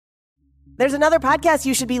There's another podcast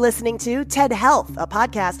you should be listening to, TED Health, a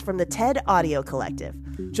podcast from the TED Audio Collective.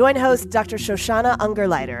 Join host Dr. Shoshana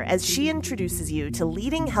Ungerleider as she introduces you to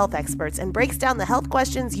leading health experts and breaks down the health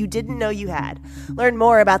questions you didn't know you had. Learn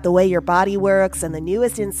more about the way your body works and the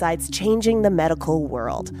newest insights changing the medical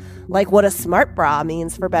world, like what a smart bra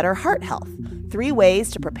means for better heart health, 3 ways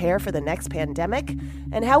to prepare for the next pandemic,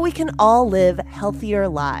 and how we can all live healthier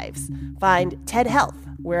lives. Find TED Health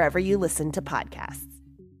wherever you listen to podcasts.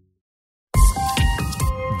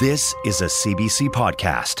 This is a CBC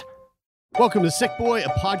podcast. Welcome to Sick Boy, a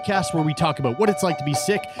podcast where we talk about what it's like to be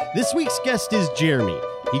sick. This week's guest is Jeremy.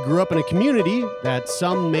 He grew up in a community that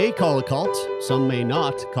some may call a cult, some may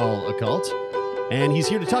not call a cult, and he's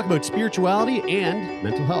here to talk about spirituality and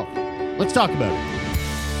mental health. Let's talk about it.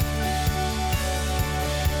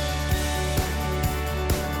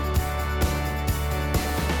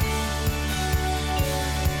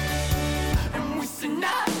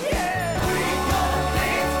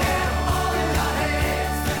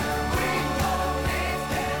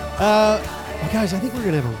 Guys, I think we're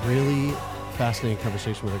going to have a really fascinating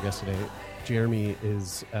conversation with our guest today. Jeremy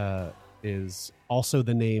is also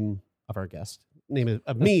the name of our guest. Name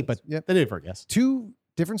of me, but the name of our guest. Two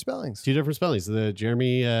different spellings. The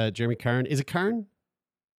Jeremy Carne. Is it Carne?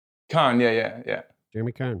 Carne, yeah.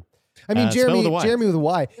 Jeremy Carne. I mean, Jeremy with a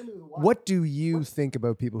Y. What do you think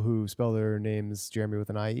about people who spell their names Jeremy with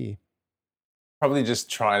an IE? Probably just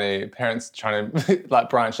parents trying to like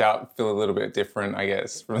branch out, feel a little bit different, I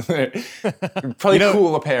guess. From probably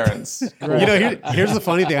cooler parents. Right. Here's the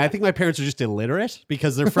funny thing. I think my parents are just illiterate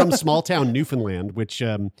because they're from small town Newfoundland, which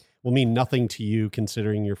will mean nothing to you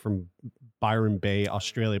considering you're from Byron Bay,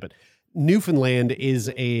 Australia. But Newfoundland is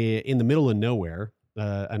in the middle of nowhere,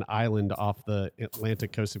 an island off the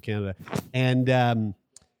Atlantic coast of Canada, and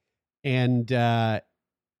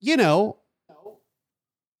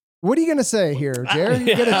what are you going to say here, Jerry?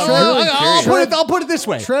 You're gonna I'll put it this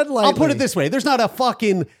way. Tread lightly. I'll put it this way. There's not a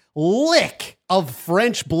fucking lick of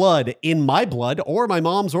French blood in my blood or my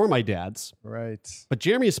mom's or my dad's. Right. But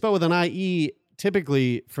Jeremy is spelled with an IE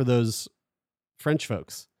typically for those French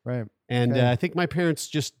folks. Right. And I think my parents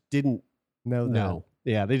just didn't know that. No.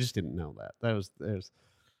 Yeah, they just didn't know that.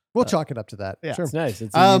 We'll chalk it up to that. Yeah. Sure. It's nice.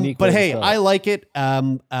 It's a unique but way to hey, spell it. I like it.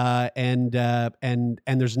 And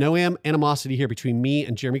there's no animosity here between me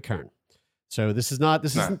and Jeremy Carne. So this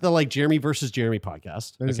isn't the like Jeremy versus Jeremy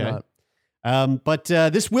podcast. It is not. But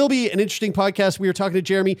this will be an interesting podcast. We were talking to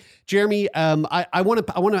Jeremy. Jeremy, I want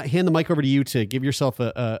to hand the mic over to you to give yourself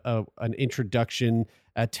an introduction.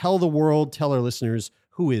 Tell the world, tell our listeners,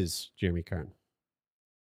 who is Jeremy Carne?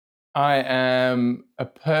 I am a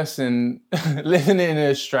person living in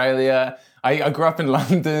Australia. I grew up in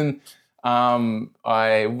London.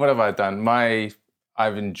 What have I done?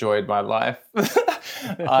 I've enjoyed my life.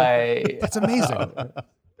 That's amazing.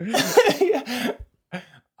 Yeah.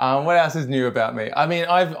 What else is new about me? I mean,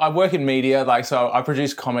 I work in media, so I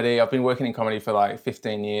produce comedy. I've been working in comedy for like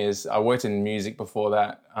 15 years. I worked in music before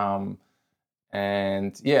that.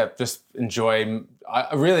 And yeah, just enjoy.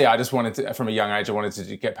 I just wanted to, from a young age, I wanted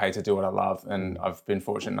to get paid to do what I love. And I've been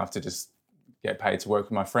fortunate enough to just get paid to work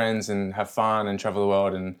with my friends and have fun and travel the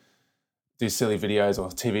world and do silly videos or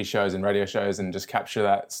TV shows and radio shows and just capture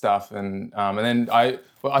that stuff. And then I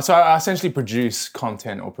essentially produce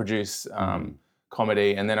content or produce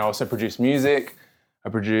comedy. And then I also produce music. I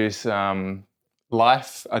produce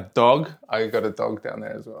life, a dog. I got a dog down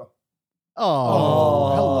there as well.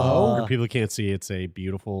 Oh, hello. For people who can't see, it's a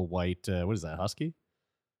beautiful white, what is that, husky?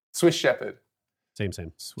 Swiss Shepherd. Same.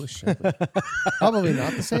 Swiss Shepherd. Probably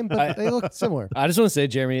not the same, but they look similar. I just want to say,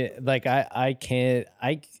 Jeremy, like I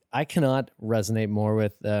cannot resonate more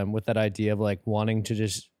with that idea of like wanting to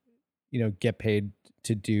just, get paid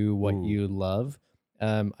to do what you love.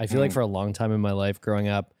 I feel like for a long time in my life growing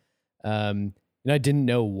up, I didn't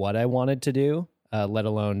know what I wanted to do, let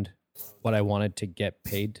alone what I wanted to get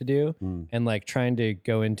paid to do. And like trying to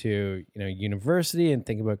go into, university and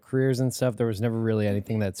think about careers and stuff, there was never really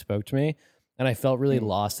anything that spoke to me. And I felt really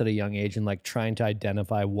lost at a young age and like trying to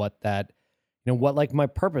identify what that, what like my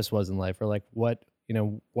purpose was in life or like what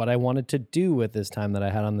I wanted to do with this time that I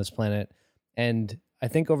had on this planet. And I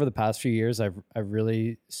think over the past few years, I've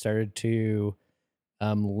really started to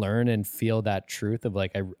learn and feel that truth of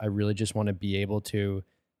like, I really just want to be able to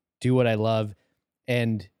do what I love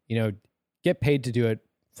and, get paid to do it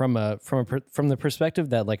from the perspective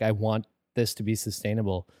that like, I want this to be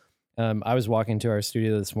sustainable. I was walking to our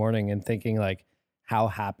studio this morning and thinking like how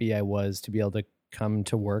happy I was to be able to come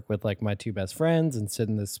to work with like my two best friends and sit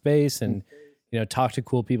in this space and, talk to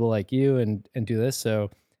cool people like you and do this. So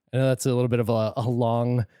I know that's a little bit of a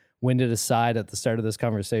long winded aside at the start of this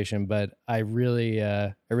conversation, but I really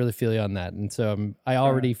feel you on that. And so I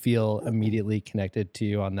already feel immediately connected to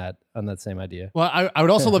you on that same idea. Well, I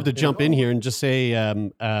would also love to jump in here and just say,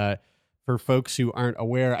 for folks who aren't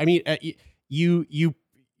aware, I mean,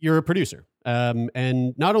 you're a producer.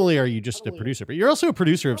 And not only are you just a producer, but you're also a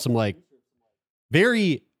producer of some like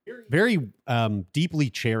very, very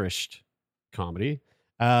deeply cherished comedy.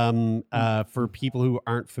 For people who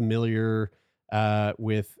aren't familiar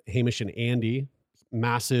with Hamish and Andy,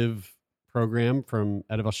 massive program from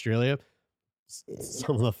out of Australia.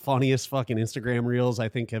 Some of the funniest fucking Instagram reels I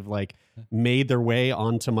think have like made their way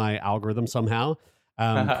onto my algorithm somehow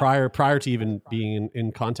prior to even being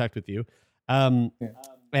in contact with you. And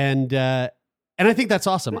I think that's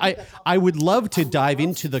awesome. I would love to dive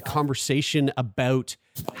into the conversation about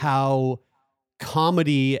how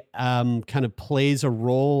comedy kind of plays a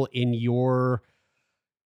role in your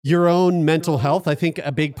own mental health. I think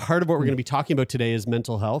a big part of what we're going to be talking about today is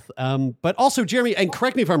mental health. But also, Jeremy, and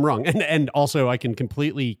correct me if I'm wrong, and also I can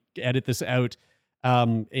completely edit this out.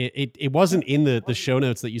 It wasn't in the show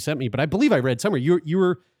notes that you sent me, but I believe I read somewhere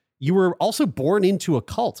you were also born into a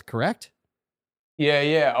cult, correct?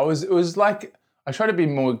 Yeah. It was like, I try to be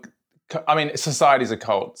more, I mean, society's a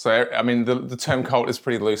cult. So, I mean, the term cult is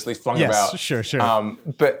pretty loosely flung about. Sure.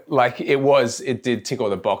 But like it did tick all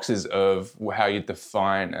the boxes of how you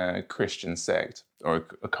define a Christian sect or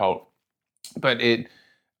a cult. But it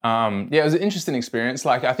was an interesting experience.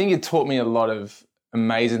 Like, I think it taught me a lot of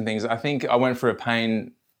amazing things. I think I went through a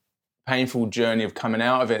painful journey of coming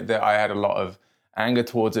out of it, that I had a lot of anger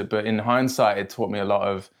towards it. But in hindsight, it taught me a lot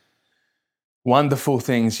of wonderful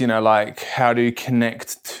things, like how to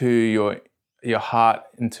connect to your heart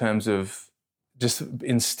in terms of just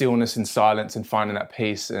in stillness and silence and finding that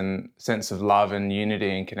peace and sense of love and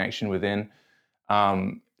unity and connection within.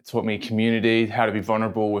 It taught me community, how to be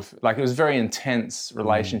vulnerable with, like, it was very intense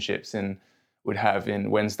relationships and would have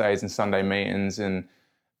in Wednesdays and Sunday meetings. And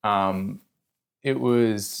it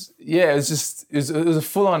was a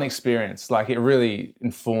full-on experience. Like, it really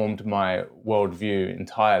informed my worldview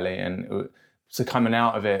entirely. And so coming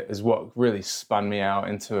out of it is what really spun me out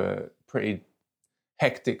into a pretty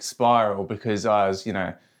hectic spiral, because I was,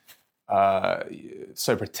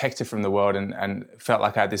 so protected from the world and felt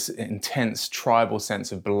like I had this intense tribal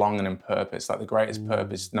sense of belonging and purpose, like the greatest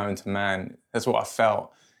purpose known to man. That's what I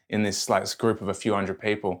felt in this group of a few hundred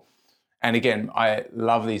people. And again, I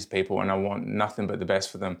love these people and I want nothing but the best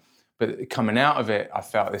for them. But coming out of it, I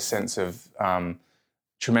felt this sense of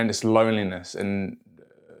tremendous loneliness and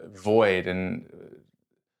void and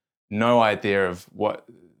no idea of what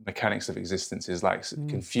mechanics of existence is, like,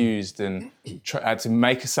 confused, and had to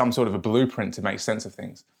make some sort of a blueprint to make sense of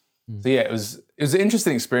things. So yeah, it was an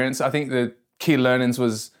interesting experience. I think the key learnings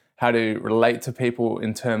was how to relate to people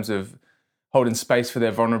in terms of holding space for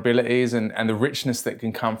their vulnerabilities and the richness that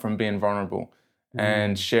can come from being vulnerable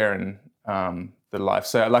and sharing the life.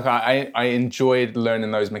 So like I enjoyed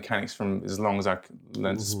learning those mechanics from as long as I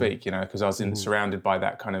learned to speak, because I was surrounded by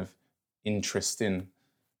that kind of interesting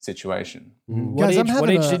situation. What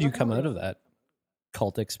age did you come out of that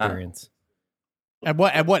cult experience? At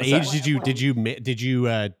what age did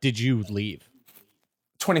you leave?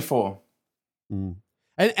 24. And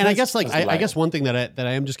I guess I guess one thing that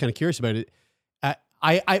I am just kind of curious about it.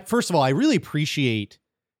 I first of all, I really appreciate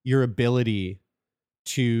your ability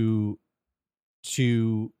to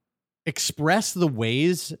express the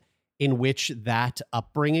ways in which that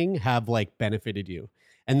upbringing have like benefited you,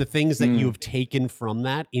 and the things that you have taken from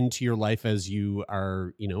that into your life as you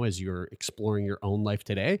are, as you're exploring your own life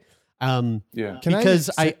today. Because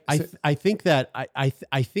I think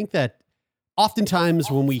that oftentimes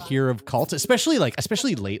when we hear of cults, especially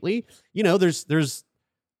lately, there's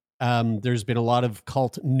been a lot of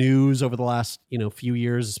cult news over the last, few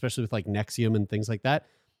years, especially with like Nexium and things like that.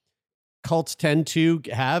 Cults tend to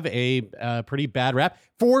have a pretty bad rap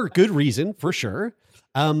for good reason, for sure.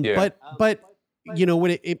 But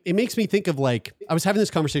when it makes me think of, like, I was having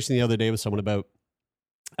this conversation the other day with someone about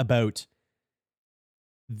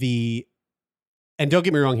and don't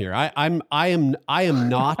get me wrong here. I am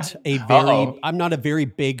not a very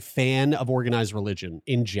big fan of organized religion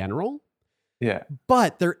in general. Yeah.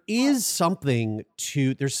 But there is something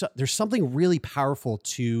there's something really powerful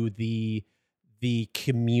to the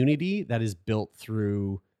community that is built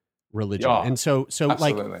through religion. Yeah, and so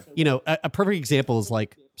absolutely. Like, a perfect example is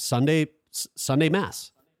like Sunday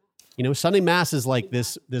Mass. Sunday Mass is like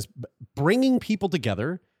this bringing people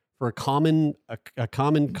together for a common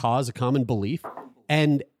cause, a common belief.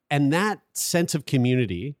 And that sense of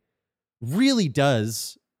community really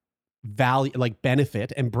does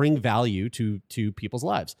benefit and bring value to people's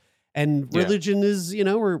lives. And religion is,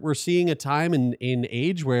 we're seeing a time in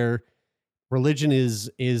age where religion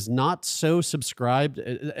is not so subscribed,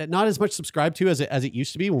 not as much subscribed to as it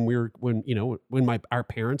used to be when our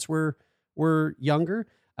parents were younger.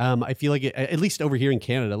 I feel like at least over here in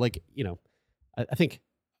Canada, like, I think,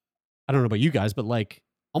 I don't know about you guys, but like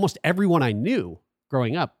almost everyone I knew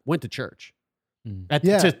growing up went to church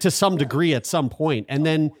to some degree at some point. And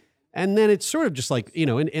then it's sort of just like,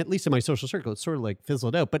 at least in my social circle, it's sort of like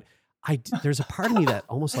fizzled out. But there's a part of me that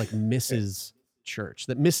almost like misses church,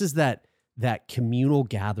 that misses that communal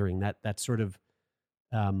gathering, that sort of,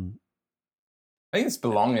 I think it's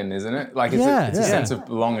belonging, isn't it? Like it's a sense of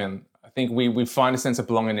belonging. I think we find a sense of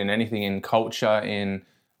belonging in anything, in culture, in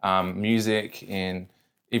music, in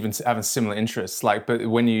even having similar interests. Like, but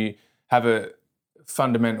when you have a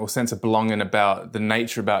fundamental sense of belonging about the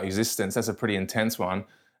nature about existence, that's a pretty intense one.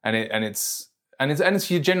 And it's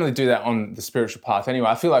you generally do that on the spiritual path anyway.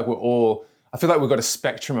 I feel like we've got a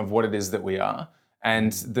spectrum of what it is that we are,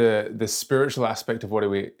 and the spiritual aspect of what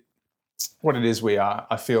it is we are,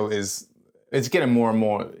 I feel it's getting more and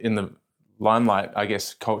more in the limelight, I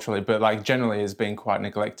guess, culturally, but like generally is being quite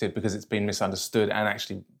neglected because it's been misunderstood and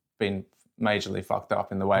actually been majorly fucked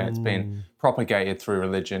up in the way it's been propagated through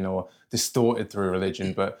religion or distorted through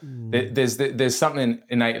religion. But there's something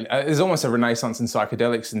innate. There's almost a renaissance in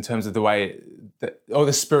psychedelics in terms of the way or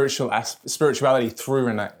the spirituality through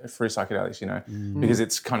psychedelics, because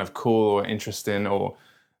it's kind of cool or interesting,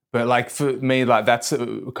 but like for me, like that's a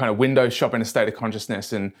kind of window shop in a state of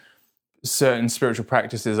consciousness. And certain spiritual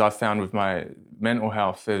practices I've found with my mental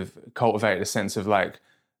health have cultivated a sense of like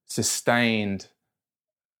sustained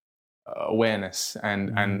awareness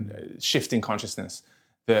and shifting consciousness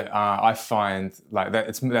that I find like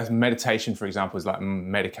that's meditation, for example, is like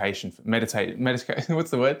medication. Meditate. What's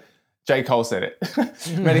the word? J. Cole said it.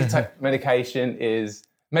 Meditation is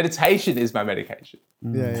my medication.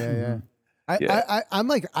 Yeah. I'm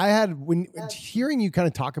like, when hearing you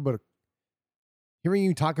talk about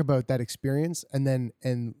that experience, and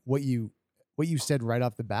what you said right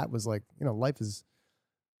off the bat was like, life is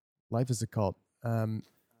a cult.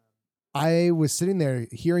 I was sitting there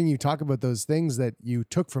hearing you talk about those things that you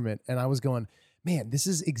took from it, and I was going, man, this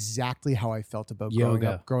is exactly how I felt about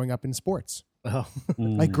growing up in sports. Oh.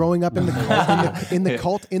 Like growing up in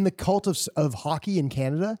the cult of hockey in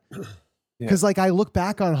Canada. Because like I look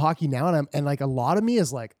back on hockey now, and like a lot of me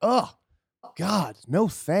is like, oh God, no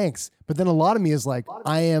thanks. But then a lot of me is like,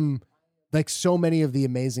 I am like, so many of the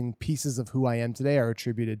amazing pieces of who I am today are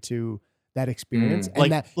attributed to that experience.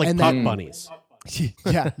 And puck bunnies.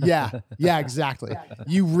 Yeah, exactly.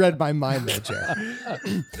 You read my mind there, Jared.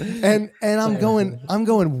 And I'm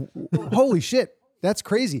going, holy shit, that's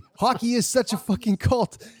crazy. Hockey is such a fucking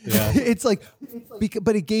cult. Yeah. It's like,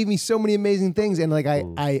 but it gave me so many amazing things. And like,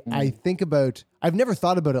 I think about, I've never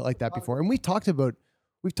thought about it like that before. And we've talked about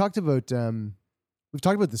this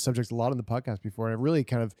subject a lot on the podcast before. And I really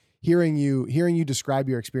kind of hearing you describe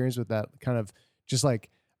your experience with that kind of just like,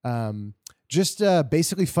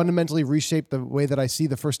 basically fundamentally reshape the way that I see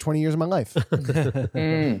the first 20 years of my life.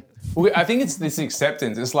 Well, I think it's this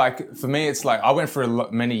acceptance. It's like, for me, it's like I went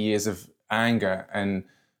through many years of anger, and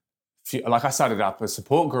like I started up a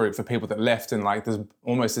support group for people that left, and like there's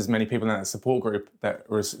almost as many people in that support group that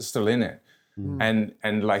were still in it.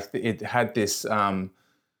 And like it had this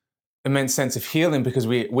immense sense of healing because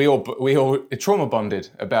we all trauma bonded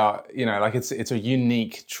about, like it's a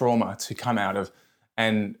unique trauma to come out of.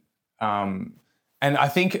 And I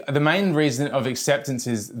think the main reason of acceptance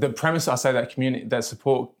is the premise. I say that community, that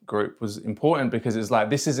support group was important because it's like,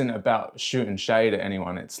 this isn't about shooting shade at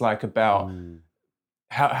anyone. It's like about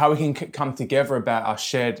how we can come together about our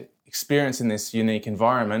shared experience in this unique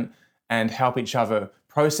environment and help each other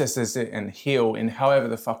process it and heal in however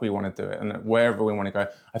the fuck we want to do it and wherever we want to go.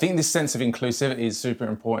 I think this sense of inclusivity is super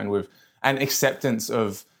important and acceptance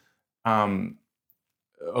of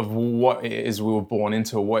what it is we were born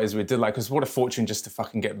into, or what it is we did, like, because what a fortune just to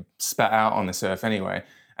fucking get spat out on this earth anyway.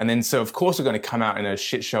 And then, so of course we're going to come out in a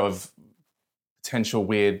shit show of potential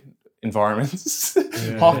weird environments,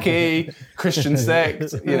 hockey, Christian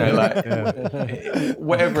sect,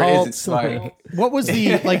 whatever it is, it's like, what was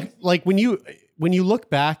the, like when you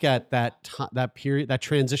look back at that period, that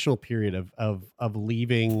transitional period of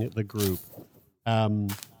leaving the group,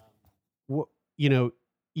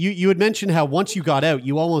 you had mentioned how once you got out,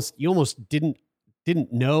 you almost didn't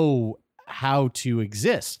know how to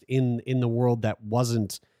exist in the world that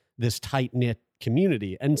wasn't this tight knit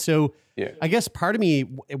community. And so I guess part of me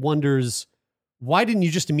wonders, why didn't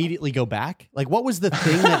you just immediately go back? Like, what was the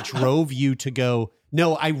thing that drove you to go,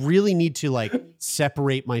 no, I really need to like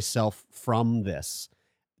separate myself from this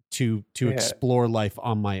to explore life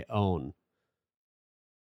on my own?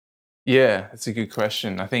 Yeah, that's a good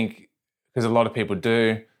question. I think because a lot of people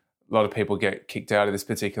do. A lot of people get kicked out of this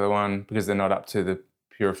particular one because they're not up to the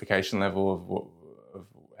purification level of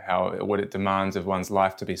what it demands of one's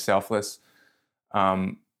life to be selfless.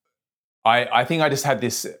 I think I just had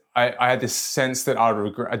this. I had this sense that I'd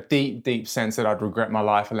regret, a deep sense that I'd regret my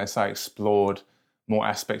life unless I explored more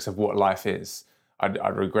aspects of what life is.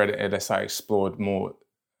 I'd regret it unless I explored more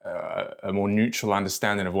a more neutral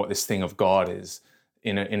understanding of what this thing of God is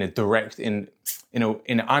in a direct, in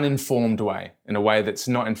an uninformed way, in a way that's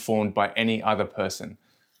not informed by any other person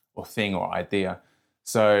or thing or idea.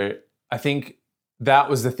 So I think that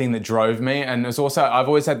was the thing that drove me. And it's also, I've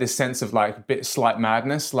always had this sense of like a bit slight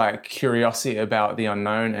madness, like curiosity about the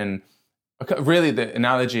unknown. And really the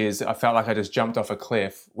analogy is I felt like I just jumped off a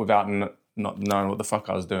cliff without not knowing what the fuck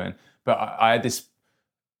I was doing. But I had this,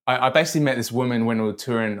 I basically met this woman when we were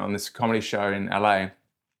touring on this comedy show in LA,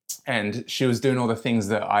 and she was doing all the things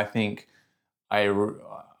that I think I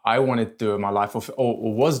wanted to do in my life,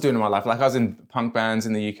 or was doing in my life. Like I was in punk bands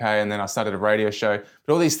in the UK, and then I started a radio show.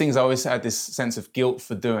 But all these things I always had this sense of guilt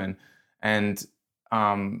for doing. And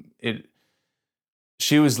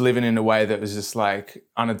she was living in a way that was just like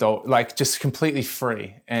unadult, like just completely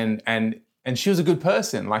free. And she was a good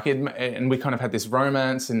person. And we kind of had this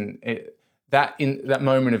romance, and that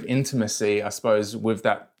moment of intimacy, I suppose, with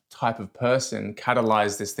that type of person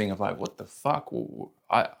catalyzed this thing of like, what the fuck?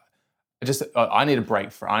 I need a break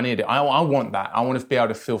I want that. I want to be able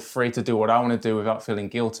to feel free to do what I want to do without feeling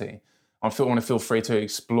guilty. I want to feel free to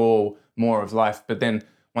explore more of life. But then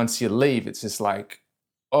once you leave, it's just like,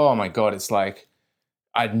 oh my God, it's like,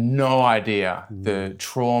 I had no idea the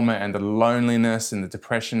trauma and the loneliness and the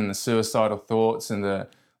depression and the suicidal thoughts and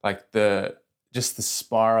just the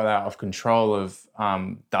spiral out of control of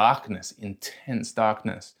darkness, intense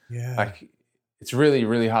darkness. Yeah. Like it's really,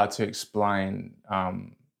 really hard to explain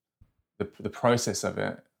the process of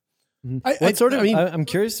it. I'm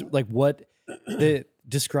curious, like what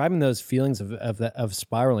describing those feelings of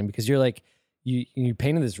spiraling, because you're like you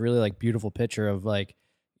painted this really like beautiful picture of like,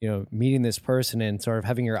 you know, meeting this person and sort of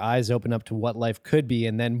having your eyes open up to what life could be,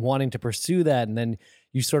 and then wanting to pursue that, and then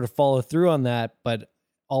you sort of follow through on that, but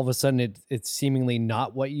all of a sudden it's seemingly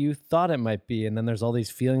not what you thought it might be, and then there's all these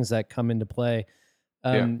feelings that come into play.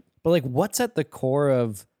 But like, what's at the core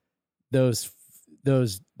of those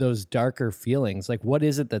darker feelings? Like, what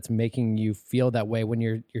is it that's making you feel that way when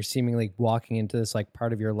you're seemingly walking into this like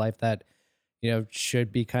part of your life that, you know,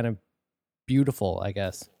 should be kind of beautiful, I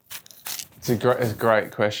guess? It's a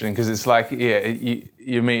great question, because it's like, you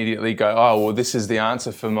immediately go, oh, well, this is the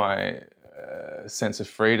answer for my sense of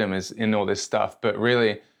freedom is in all this stuff. But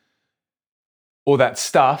really, all that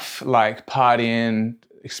stuff, like partying,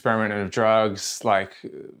 experimenting with drugs, like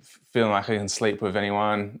feeling like I can sleep with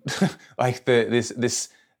anyone, like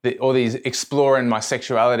all these exploring my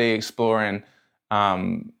sexuality, exploring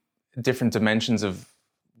different dimensions of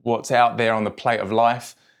what's out there on the plate of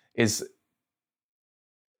life, is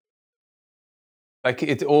like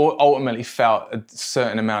it all ultimately felt a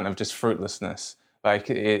certain amount of just fruitlessness.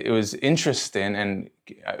 Like it was interesting and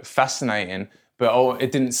fascinating, but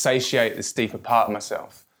it didn't satiate this deeper part of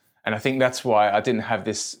myself. And I think that's why I didn't have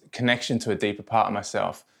this connection to a deeper part of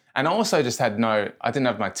myself. And I also just I didn't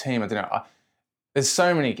have my team. There's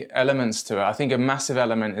so many elements to it. I think a massive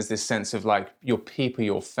element is this sense of like your people,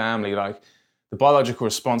 your family, like the biological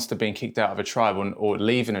response to being kicked out of a tribe or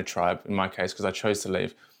leaving a tribe, in my case, because I chose to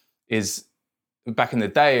leave, is back in the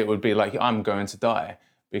day, it would be like, I'm going to die.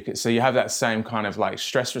 So you have that same kind of like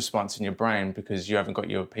stress response in your brain because you haven't got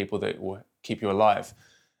your people that will keep you alive.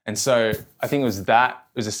 And so I think it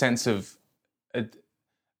was a sense of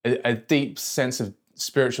a deep sense of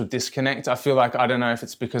spiritual disconnect. I feel like, I don't know if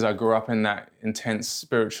it's because I grew up in that intense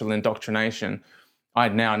spiritual indoctrination, I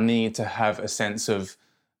now need to have a sense of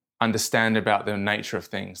understand about the nature of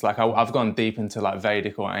things. Like I've gone deep into like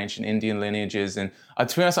Vedic or ancient Indian lineages, and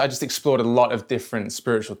to be honest, I just explored a lot of different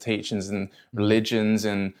spiritual teachings and religions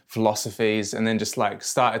and philosophies, and then just like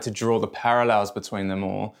started to draw the parallels between them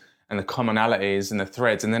all and the commonalities and the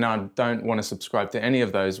threads. And then I don't want to subscribe to any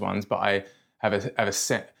of those ones, but I have a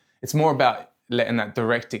set. It's more about letting that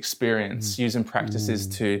direct experience, using practices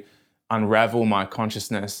to unravel my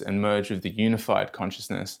consciousness and merge with the unified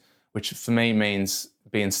consciousness, which for me means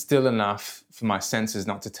being still enough for my senses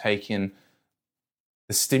not to take in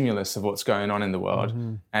the stimulus of what's going on in the world,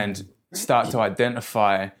 and start to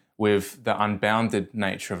identify with the unbounded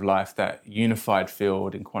nature of life, that unified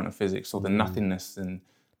field in quantum physics, or the nothingness in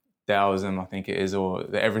Taoism, I think it is, or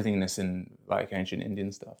the everythingness in like ancient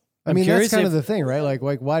Indian stuff. I mean, that's kind of the thing, right? Like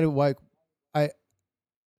why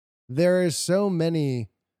there is so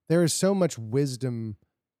much wisdom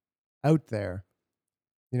out there.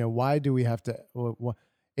 You know, why do we have to?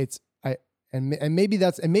 Maybe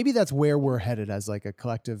that's where we're headed as like a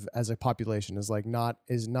collective, as a population, is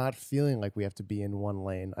not feeling like we have to be in one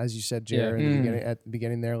lane. As you said, Jared, at the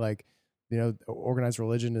beginning there, like, you know, organized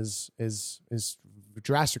religion is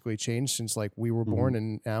drastically changed since like we were born,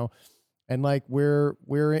 and now, and like we're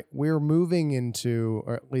moving into,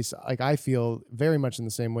 or at least like I feel very much in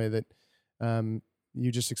the same way that you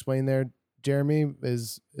just explained there, Jeremy,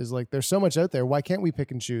 is like there's so much out there. Why can't we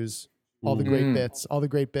pick and choose all the great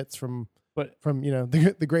bits from you know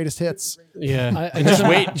the greatest hits? Yeah, and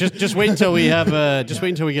just wait until we have get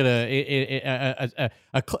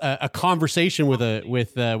a conversation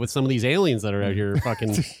with some of these aliens that are out here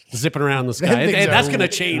fucking zipping around the sky. And that's going to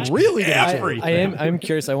change really everything. I'm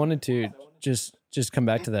curious. I wanted to just come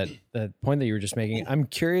back to that point that you were just making. I'm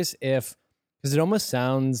curious because it almost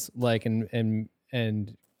sounds like,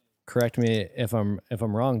 and correct me if I'm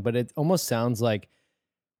wrong, but it almost sounds like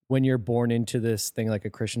when you're born into this thing like a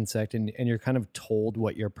Christian sect, and you're kind of told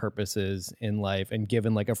what your purpose is in life and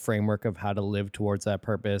given like a framework of how to live towards that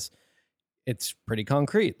purpose, it's pretty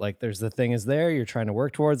concrete. Like there's the thing is there, you're trying to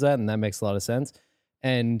work towards that, and that makes a lot of sense.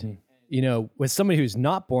 And, you know, with somebody who's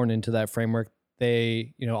not born into that framework,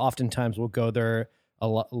 they, you know, oftentimes will go there a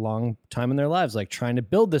long time in their lives, like trying to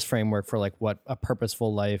build this framework for like what a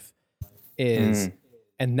purposeful life is.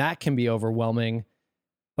 And that can be overwhelming.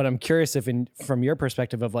 But I'm curious if from your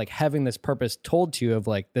perspective of like having this purpose told to you of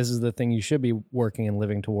like, this is the thing you should be working and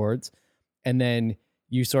living towards, and then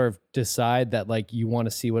you sort of decide that like you want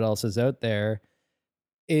to see what else is out there,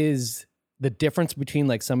 is the difference between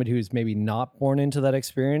like somebody who's maybe not born into that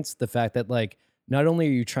experience, the fact that like, not only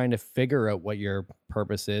are you trying to figure out what your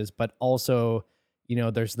purpose is, but also, you know,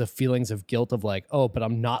 there's the feelings of guilt of like, oh, but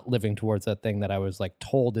I'm not living towards that thing that I was like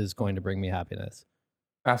told is going to bring me happiness.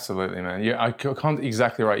 Absolutely, man. Yeah, I can't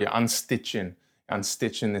exactly right. You're unstitching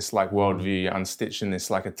this like worldview. You're unstitching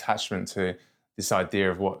this like attachment to this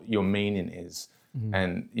idea of what your meaning is,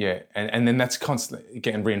 and and then that's constantly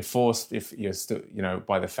getting reinforced if you're still, you know,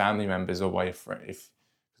 by the family members or by your friend. If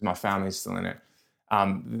my family's still in it,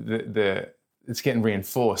 it's getting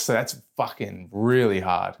reinforced. So that's fucking really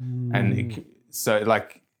hard, and so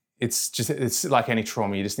like it's like any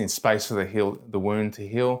trauma. You just need space for the wound to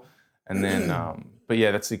heal, and then. But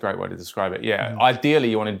yeah, that's a great way to describe it. Yeah, ideally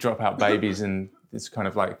you want to drop out babies, and it's kind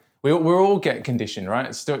of like we all get conditioned, right?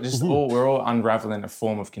 It's still just we're all unraveling a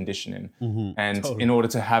form of conditioning, and in order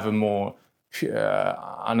to have a more pure,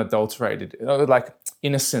 unadulterated, like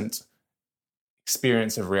innocent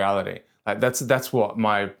experience of reality, like that's what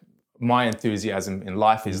my enthusiasm in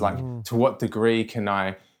life is like. To what degree can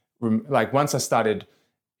I, like once I started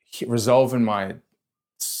resolving my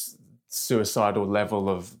suicidal level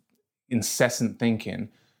of incessant thinking,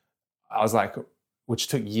 I was like, which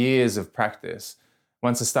took years of practice.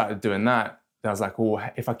 Once I started doing that, I was like,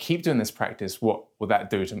 well, if I keep doing this practice, what will that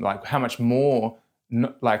do to me? Like, how much more?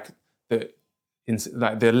 Like the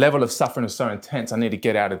level of suffering is so intense. I need to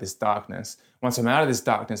get out of this darkness. Once I'm out of this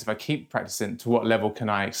darkness, if I keep practicing, to what level can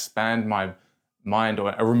I expand my mind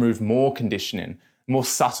or remove more conditioning, more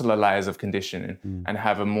subtler layers of conditioning, and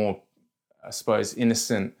have a more, I suppose,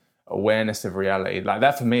 innocent awareness of reality? Like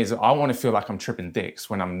that for me is, I want to feel like I'm tripping dicks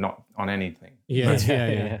when I'm not on anything.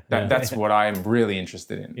 That's what I am really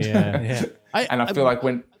interested in. And I feel like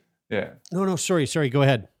when no sorry go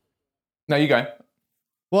ahead. No, you go.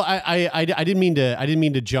 Well, I didn't mean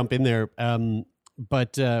to jump in there,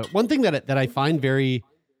 but one thing that I find very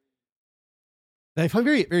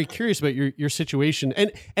very curious about your situation,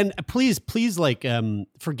 and please like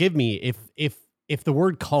forgive me if the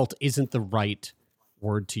word cult isn't the right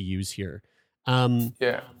word to use here.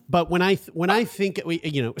 But when I think,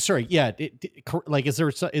 you know, sorry, like is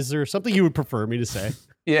there something you would prefer me to say?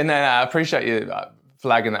 No, I appreciate you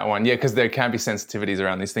flagging that one. Yeah, because there can be sensitivities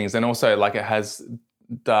around these things, and also like it has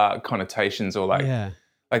dark connotations, or like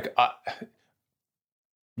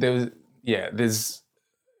there's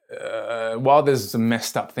while there's some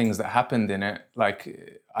messed up things that happened in it,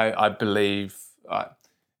 like I believe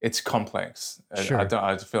it's complex. Sure.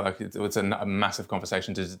 I feel like it's a massive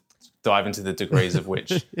conversation to dive into the degrees of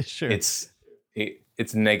which it's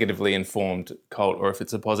negatively informed cult, or if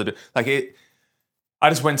it's a positive. Like I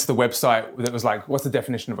just went to the website that was like, what's the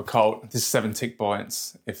definition of a cult? This is 7 tick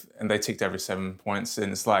points, and they ticked every 7 points,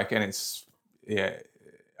 and it's like, and it's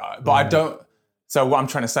but I don't. So what I'm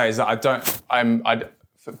trying to say is that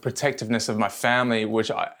for protectiveness of my family,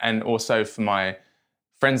 and also for my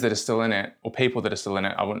friends that are still in it, or people that are still in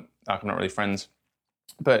it. I'm not really friends,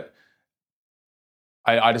 but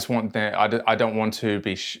I just want I don't want to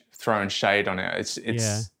be throwing shade on it.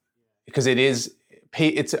 It's because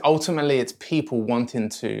it's ultimately it's people wanting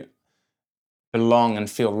to belong and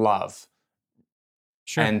feel love.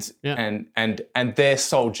 Sure. And their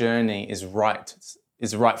soul journey is right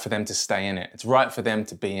for them to stay in it. It's right for them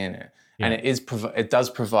to be in it. Yeah. And it does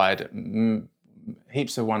provide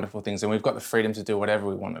heaps of wonderful things, and we've got the freedom to do whatever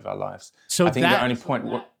we want with our lives. So I think the only point.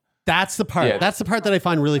 That's the part. Yeah. That's the part that I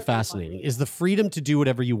find really fascinating is the freedom to do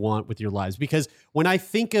whatever you want with your lives. Because when I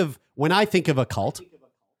think of a cult,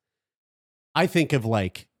 I think of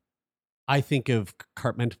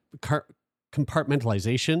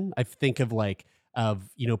compartmentalization. I think of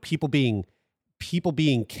people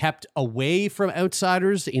being kept away from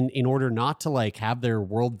outsiders in order not to like have their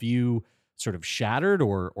worldview sort of shattered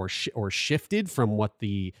or shifted from what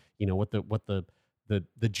the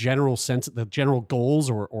general sense, the general goals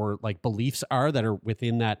or like beliefs are that are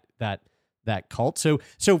within that cult. So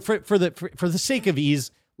for the sake of ease,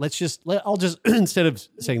 I'll just instead of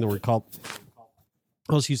saying the word cult,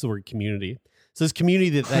 I'll just use the word community. So this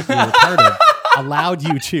community that you were part of allowed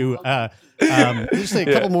you to just say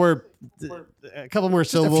a couple more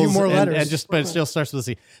syllables, a few more letters, but it still starts with a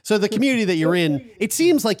C. So the community that you're in, it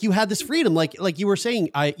seems like you had this freedom, like you were saying,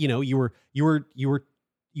 you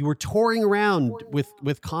were touring around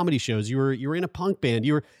with comedy shows. You were in a punk band.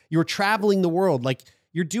 You were traveling the world. Like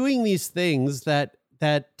you're doing these things that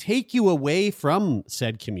take you away from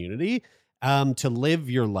said community to live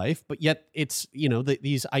your life, but yet it's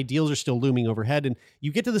these ideals are still looming overhead, and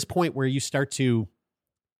you get to this point where you start to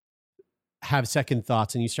have second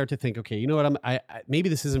thoughts, and you start to think, okay, you know what? I maybe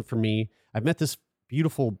this isn't for me. I've met this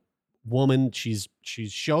beautiful woman. She's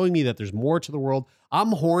showing me that there's more to the world.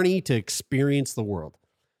 I'm horny to experience the world.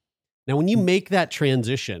 Now, when you make that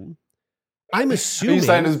transition, I'm assuming... Are you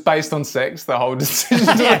saying it's based on sex, the whole decision?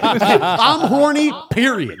 I'm horny,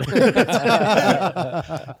 period.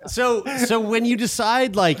 So when you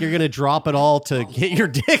decide like you're going to drop it all to get your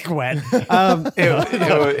dick wet...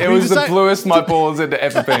 it was the bluest my balls had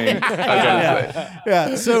ever been.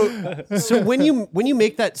 Yeah. So when you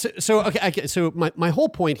make that... So my whole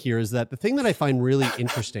point here is that the thing that I find really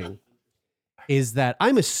interesting is that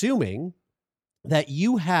I'm assuming that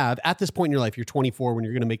you have, at this point in your life, you're 24 when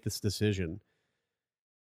you're going to make this decision,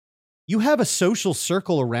 you have a social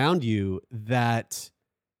circle around you that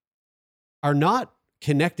are not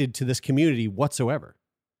connected to this community whatsoever,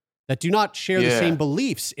 that do not share the same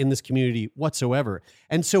beliefs in this community whatsoever.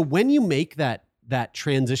 And so when you make that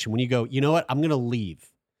transition, when you go, you know what, I'm going to leave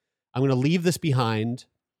this behind,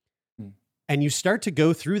 and you start to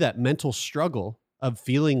go through that mental struggle of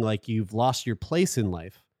feeling like you've lost your place in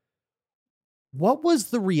life, what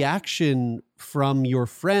was the reaction from your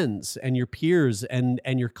friends and your peers and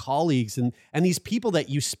your colleagues and these people that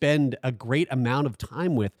you spend a great amount of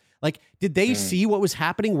time with? Like, did they see what was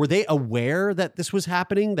happening? Were they aware that this was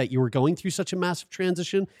happening, that you were going through such a massive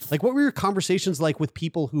transition? Like, what were your conversations like with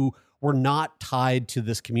people who were not tied to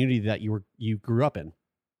this community that you grew up in?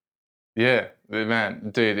 Yeah,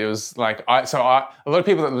 man, dude, it was like, a lot of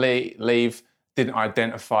people that leave didn't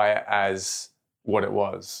identify it as what it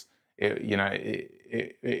was.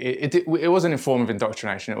 It wasn't a form of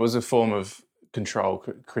indoctrination. It was a form of control,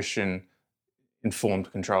 Christian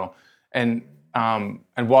informed control. And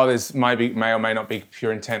while there's may or may not be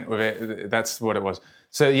pure intent with it, that's what it was.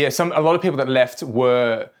 So yeah, a lot of people that left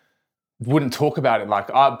wouldn't talk about it but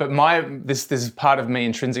this is part of me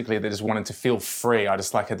intrinsically that just wanted to feel free. I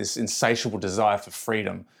just had this insatiable desire for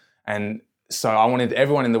freedom, and so I wanted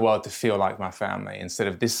everyone in the world to feel like my family instead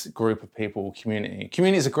of this group of people, community.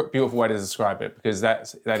 Community is a beautiful way to describe it because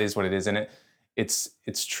that is what it is, and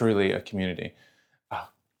it's truly a community.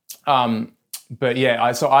 But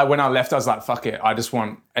yeah, when I left, I was like, fuck it. I just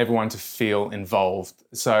want everyone to feel involved.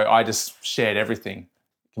 So I just shared everything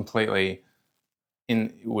completely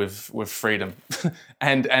with freedom,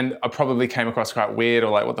 and I probably came across quite weird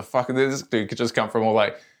or like, what the fuck is this dude could just come from, or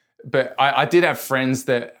like, but I did have friends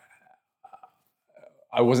that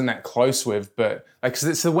I wasn't that close with, but like,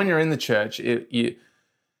 so when you're in the church, you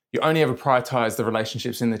only ever prioritize the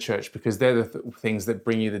relationships in the church because they're the things that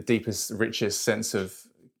bring you the deepest, richest sense of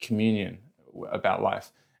communion about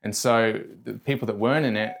life. And so the people that weren't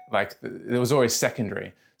in it, like, it was always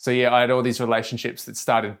secondary. So yeah, I had all these relationships that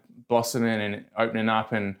started blossoming and opening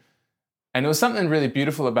up, and there was something really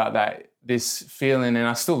beautiful about that, this feeling, and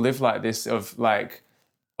I still live like this of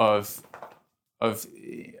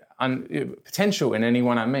potential in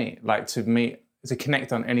anyone I meet, like to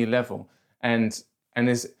connect on any level, and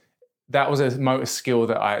that was a motor skill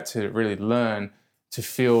that I had to really learn, to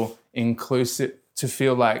feel inclusive, to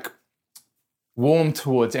feel like warm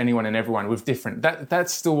towards anyone and everyone with different.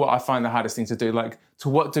 That's still what I find the hardest thing to do. Like, to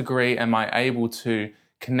what degree am I able to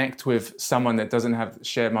connect with someone that doesn't have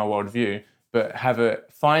share my worldview, but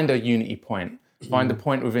find a unity point, find a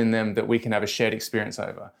point within them that we can have a shared experience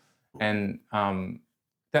over, and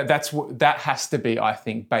that has to be, I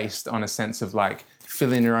think, based on a sense of like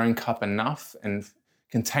filling your own cup enough and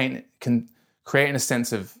creating a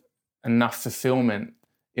sense of enough fulfillment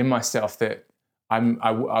in myself that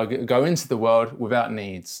I'll go into the world without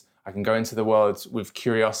needs. I can go into the world with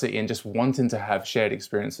curiosity and just wanting to have shared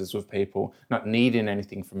experiences with people, not needing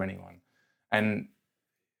anything from anyone. And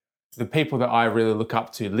the people that I really look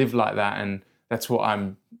up to live like that, and that's what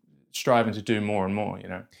I'm striving to do more and more, you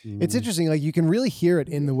know. It's interesting, like you can really hear it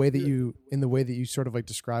in the way that you sort of like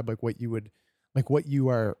describe like what you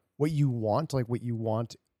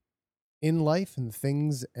want in life and the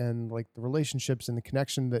things and like the relationships and the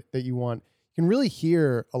connection that you want. You can really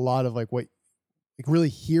hear a lot of really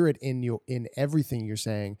hear it in everything you're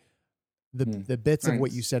saying. The bits of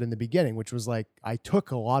what you said in the beginning, which was like, I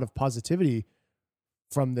took a lot of positivity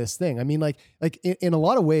from this thing. I mean, like in a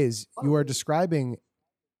lot of ways, you are describing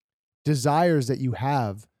desires that you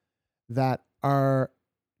have that are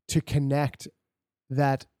to connect,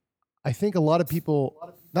 that I think a lot of people,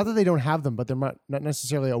 not that they don't have them, but they're not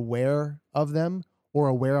necessarily aware of them or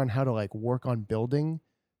aware on how to like work on building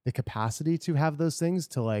the capacity to have those things,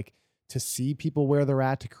 to see people where they're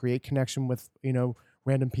at, to create connection with,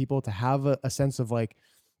 random people, to have a sense of like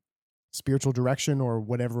spiritual direction or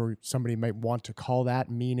whatever somebody might want to call that,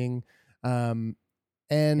 meaning. I'm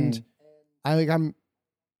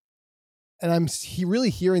really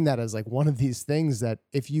hearing that as like one of these things that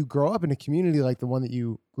if you grow up in a community like the one that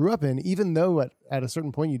you grew up in, even though at a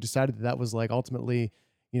certain point you decided that was like ultimately,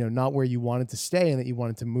 not where you wanted to stay and that you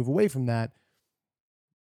wanted to move away from that,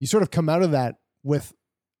 you sort of come out of that with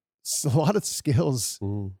a lot of skills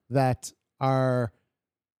that a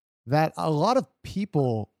lot of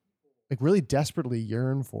people like really desperately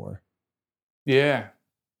yearn for. Yeah.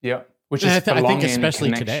 Yeah. Which is I think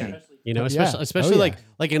especially connection. Today, especially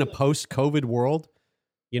like in a post-COVID world,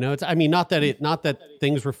 it's, I mean, not that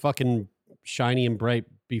things were fucking shiny and bright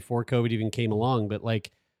before COVID even came along, but like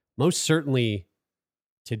most certainly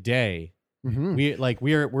today,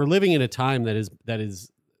 we're living in a time that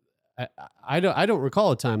is I don't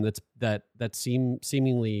recall a time that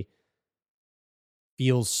seemingly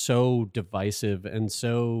feels so divisive and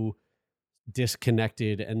so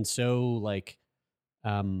disconnected and so like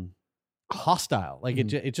hostile. Like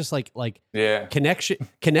it just like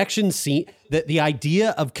connection scene, the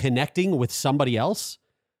idea of connecting with somebody else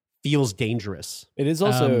feels dangerous. It is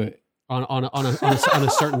also on a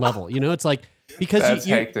certain level, it's like, because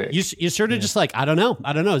you sort of just like, I don't know.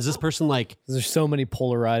 Is this person like, there's so many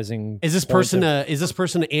polarizing. Is this person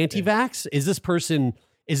anti-vax? Does this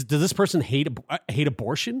person hate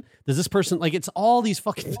abortion? Does this person like, it's all these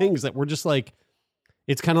fucking things that we're just like,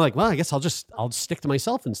 it's kind of like, well, I guess I'll stick to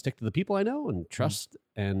myself and stick to the people I know and trust.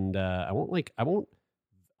 And I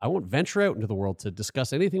won't venture out into the world to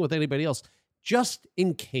discuss anything with anybody else, just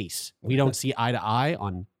in case we don't see eye to eye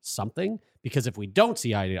on something. Because if we don't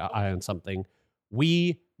see eye to eye on something,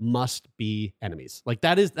 we must be enemies. Like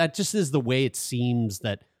that just is the way it seems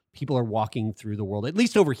that people are walking through the world, at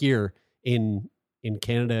least over here in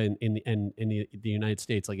Canada and in the United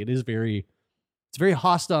States. Like it's a very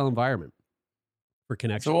hostile environment for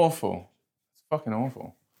connection. It's awful. It's fucking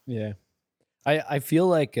awful. Yeah. I feel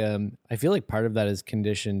like part of that is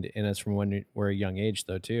conditioned in us from when we're a young age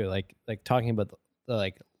though too. Like talking about the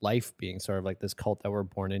like life being sort of like this cult that we're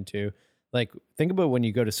born into. Like think about when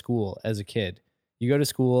you go to school as a kid. You go to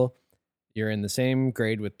school, you're in the same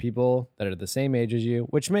grade with people that are the same age as you,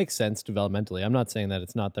 which makes sense developmentally. I'm not saying that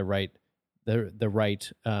it's not the right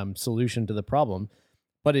solution to the problem,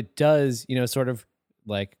 but it does, sort of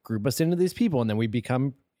like group us into these people, and then we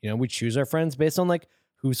become, we choose our friends based on like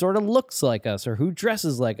who sort of looks like us or who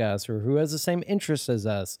dresses like us or who has the same interests as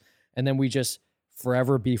us, and then we just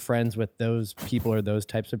forever be friends with those people or those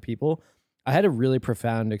types of people. I had a really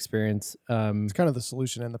profound experience. It's kind of the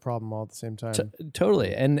solution and the problem all at the same time.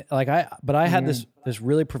 Totally. And like I had this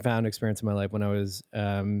really profound experience in my life when I was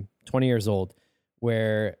 20 years old,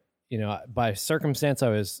 where, by circumstance,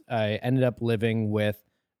 I ended up living with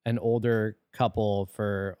an older couple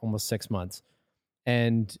for almost 6 months.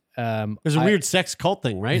 And there's a weird sex cult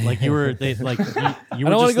thing, right? Like you were, you were. I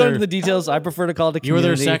don't want to go into the details. I prefer to call it a community.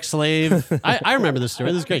 You were their sex slave. I remember this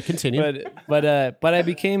story. This is great. Continue. But I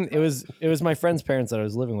became. It was my friend's parents that I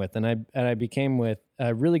was living with, and I became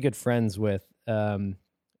really good friends with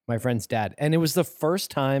my friend's dad. And it was the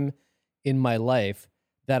first time in my life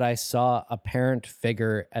that I saw a parent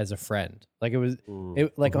figure as a friend. Like it was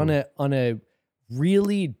on a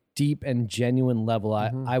really deep and genuine level.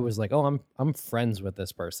 I was like, oh, I'm friends with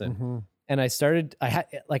this person. And I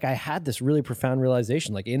had this really profound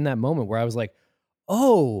realization, like in that moment where I was like,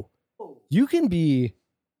 oh, you can be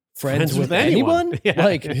friends with anyone.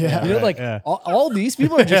 All these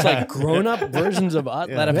people are just like grown up versions of us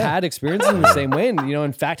that have had experiences in the same way. And,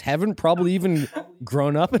 in fact, haven't probably even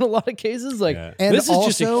grown up in a lot of cases. Like this is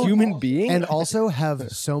just a human being. And also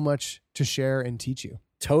have so much to share and teach you.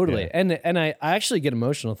 Totally. Yeah. And I actually get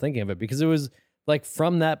emotional thinking of it because it was like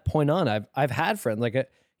from that point on, I've had friends like,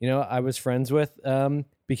 I was friends with,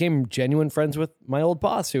 became genuine friends with my old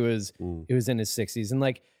boss who was in his 60s, and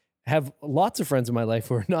like have lots of friends in my life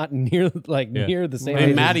who are not near the same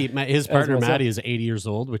age. Maddie, his partner Maddie is 80 years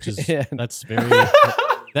old, which is that's very.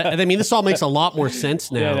 This all makes a lot more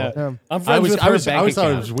sense now. I'm friends with her. I always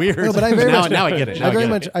thought it was weird. No, but now I get it. I very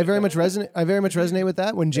much resonate with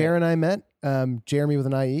that. When Jer and I met, Jeremy with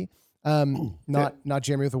an IE. Not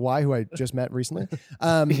Jeremy with a Y, who I just met recently.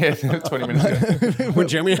 20 minutes ago. When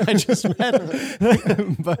Jeremy and I just met.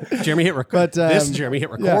 But Jeremy hit record. Jeremy hit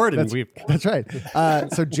record, and that's right.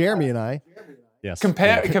 So Jeremy and I,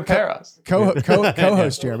 compare us.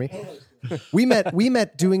 Co-host Jeremy. We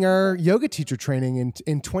met doing our yoga teacher training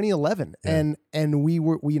in 2011, and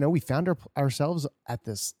we found ourselves at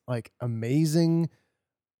this like amazing,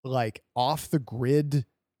 like off the grid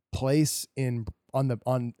place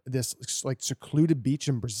on this like secluded beach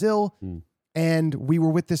in Brazil. And we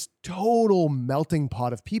were with this total melting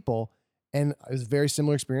pot of people. And it was a very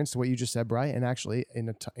similar experience to what you just said, Bri. And actually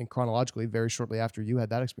in chronologically, very shortly after you had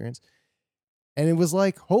that experience. And it was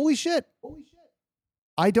like, holy shit.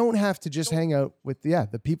 I don't have to just hang out with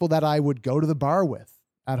the people that I would go to the bar with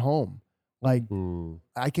at home. Like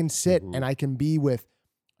I can sit and I can be with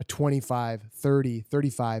a 25, 30,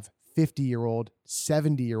 35, 50-year-old,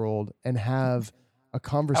 70-year-old and have a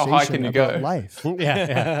conversation about life. I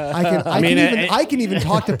can even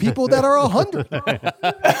talk to people that are 100.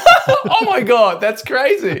 Oh my God, that's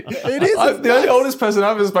crazy. It is. The only oldest person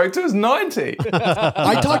I've ever spoken to is 90.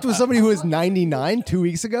 I talked with somebody who was 99 2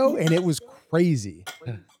 weeks ago, and it was crazy.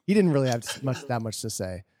 He didn't really have that much to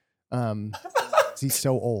say. He's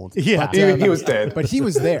so old. Yeah, but, he was dead. But he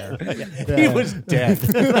was there. He was dead.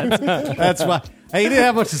 That's why he didn't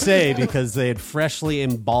have much to say because they had freshly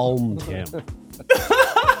embalmed him.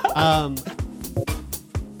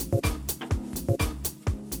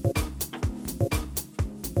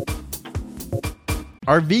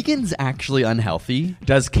 Are vegans actually unhealthy?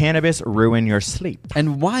 Does cannabis ruin your sleep?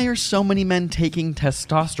 And why are so many men taking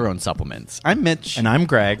testosterone supplements? I'm Mitch. And I'm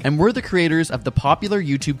Greg. And we're the creators of the popular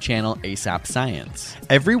YouTube channel ASAP Science.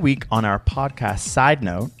 Every week on our podcast Side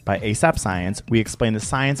Note by ASAP Science, we explain the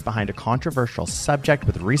science behind a controversial subject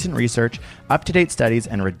with recent research, up-to-date studies,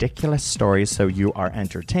 and ridiculous stories so you are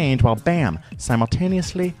entertained while, bam,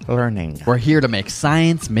 simultaneously learning. We're here to make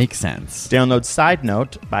science make sense. Download Side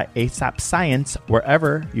Note by ASAP Science wherever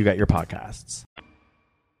you get your podcasts.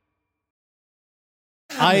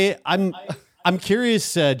 I'm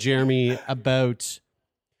curious, Jeremy, about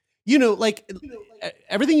like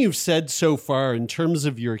everything you've said so far in terms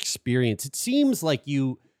of your experience. It seems like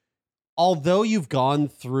although you've gone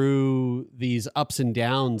through these ups and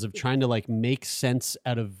downs of trying to like make sense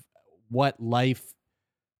out of what life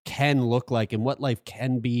can look like and what life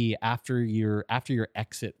can be after your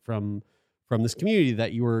exit from this community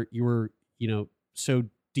that you were so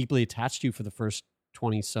deeply attached to for the first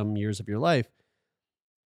 20 some years of your life.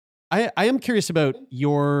 I am curious about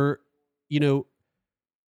your,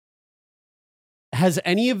 has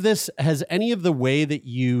any of the way that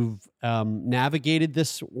you've navigated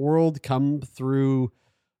this world come through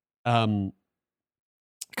modern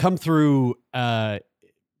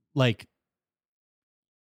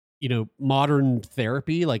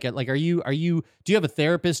therapy? Like, do you have a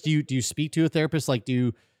therapist? Do you speak to a therapist? Like,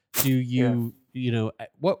 do you,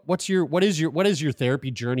 what is your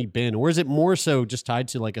therapy journey been? Or is it more so just tied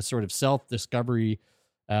to like a sort of self-discovery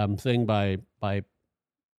thing by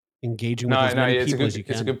engaging with as many people as you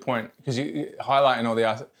can? It's a good point because you highlighting all the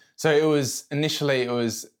aspects. So it was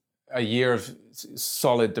a year of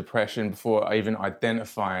solid depression before I even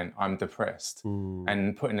identifying I'm depressed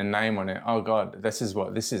and putting a name on it. Oh God, this is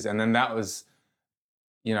what this is. And then that was,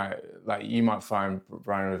 like you might find,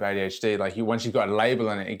 Brian, with ADHD, like once you've got a label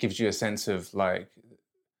on it, it gives you a sense of like,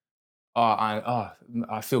 I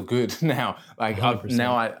feel good now. Like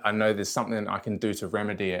now I know there's something I can do to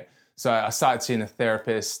remedy it. So I started seeing a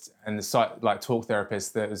therapist and the site like talk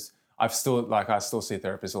therapist I still see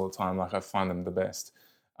therapists all the time. Like I find them the best.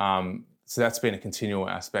 So that's been a continual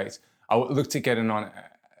aspect. I looked at getting on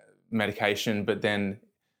medication, but then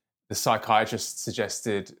the psychiatrist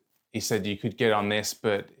suggested, he said you could get on this,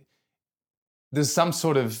 but there's some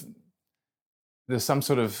sort of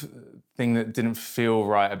thing that didn't feel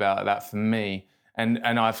right about that for me. And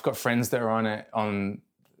I've got friends that are on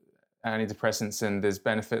antidepressants, and there's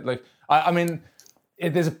benefit. Like, I mean,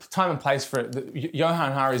 there's a time and place for it.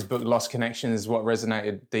 Johann Hari's book, Lost Connection, is what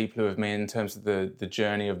resonated deeply with me in terms of the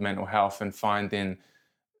journey of mental health, and finding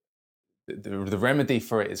the remedy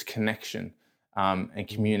for it is connection and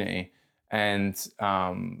community. And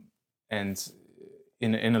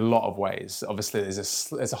in a lot of ways, obviously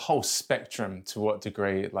there's a whole spectrum to what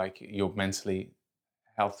degree like you're mentally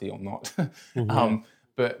healthy or not.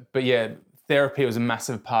 But yeah, therapy was a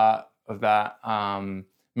massive part of that.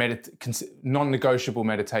 Non-negotiable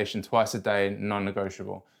meditation twice a day,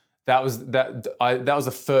 non-negotiable. That was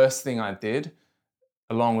the first thing I did,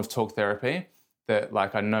 along with talk therapy, that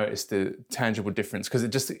like I noticed the tangible difference, because it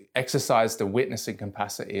just exercised the witnessing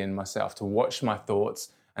capacity in myself to watch my thoughts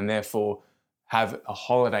and therefore have a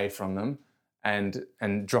holiday from them and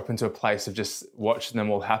drop into a place of just watching them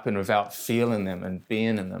all happen without feeling them and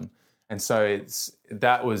being in them. And so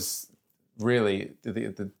that was really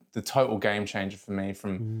the total game changer for me,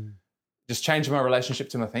 from just changing my relationship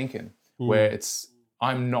to my thinking, where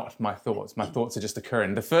I'm not my thoughts. My thoughts are just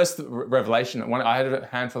occurring. The first revelation, I had a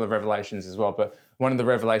handful of revelations as well, but one of the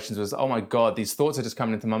revelations was, oh my God, these thoughts are just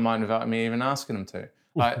coming into my mind without me even asking them to.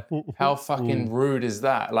 Like, how fucking rude is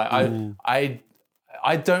that? Like,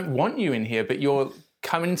 I don't want you in here, but you're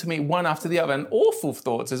coming to me one after the other, and awful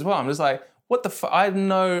thoughts as well. I'm just like, what the fuck? I have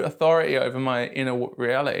no authority over my inner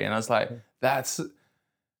reality. And I was like, that's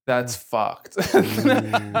fucked.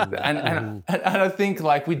 and I think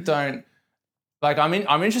like we don't, like, I'm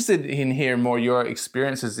interested in hearing more your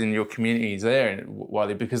experiences in your communities there,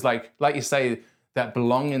 Wiley, because like you say, that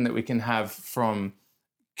belonging that we can have from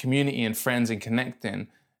community and friends and connecting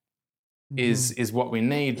is what we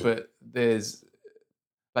need. But there's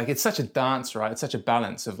like, it's such a dance, right? It's such a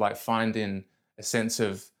balance of like finding a sense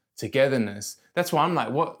of togetherness. That's why I'm like,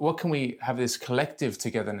 what can we have this collective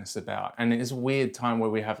togetherness about? And it's a weird time where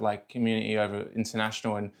we have like community over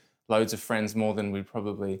international and loads of friends more than we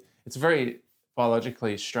probably, it's very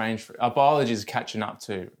biologically strange. Our biology is catching up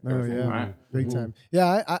to everything, right? Big time.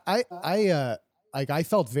 Yeah, I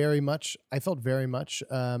felt very much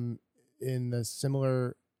in the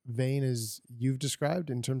similar vein as you've described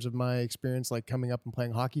in terms of my experience, like coming up and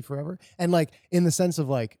playing hockey forever, and like in the sense of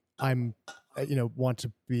like I'm, want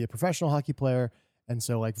to be a professional hockey player, and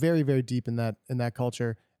so like very, very deep in that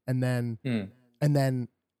culture, and then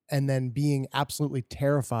being absolutely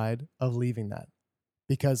terrified of leaving that,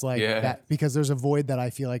 because because there's a void that I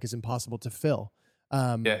feel like is impossible to fill.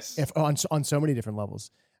 Yes. If on so many different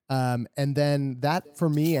levels. And then that for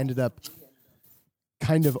me ended up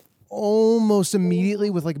kind of almost immediately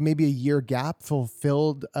with like maybe a year gap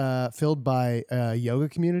filled by a yoga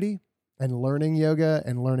community and learning yoga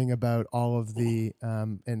and learning about all of the,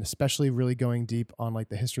 and especially really going deep on like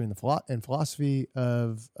the history and the philosophy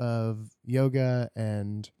of yoga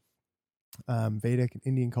and Vedic and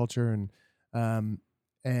Indian culture.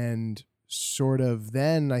 And sort of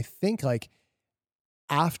then I think like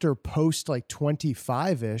after post like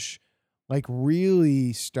 25-ish, like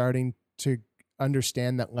really starting to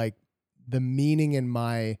understand that like the meaning in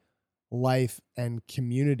my life and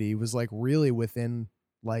community was like really within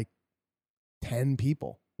like 10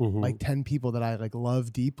 people, like 10 people that I like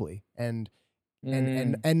love deeply, and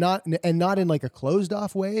not in like a closed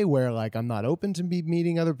off way where like I'm not open to be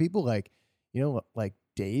meeting other people, like, like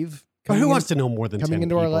Dave. But who wants to know more than 10 coming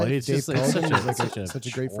into people? our life? It's Dave just such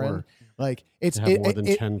a great friend. Like it's to have more than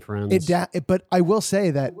 10 friends. But I will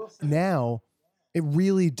say that now it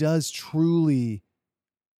really does truly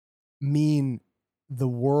mean the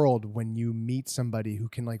world when you meet somebody who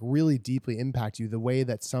can like really deeply impact you the way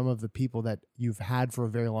that some of the people that you've had for a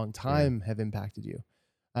very long time have impacted you.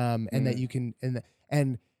 And that you can,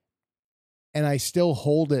 and I still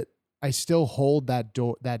hold it. I still hold that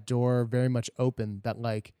door very much open, that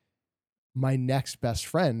like my next best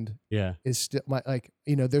friend is still my, like,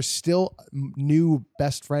 there's still new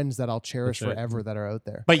best friends that I'll cherish forever that are out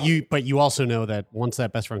there. But you also know that once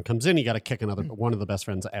that best friend comes in, you got to kick one of the best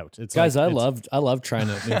friends out. It's guys, I love trying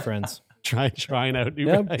out new friends. trying out new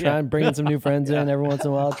friends. Trying bringing some new friends in every once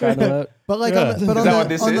in a while, trying them out. But like on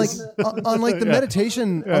the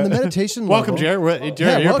meditation welcome, level,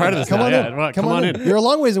 Jerry, you're part of this. Come on in. You're a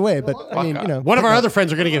long ways away, but I mean, one of our other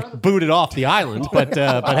friends are going to get booted off the island, but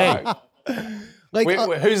hey. Like,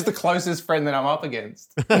 who's the closest friend that I'm up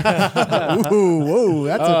against? Whoa!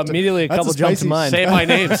 That's immediately a couple jump to mind. Say my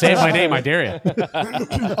name. I dare you.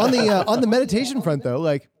 On the meditation front, though,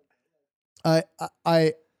 like I'm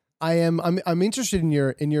interested in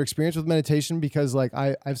your experience with meditation because like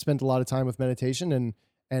I've spent a lot of time with meditation and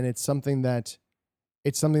it's something that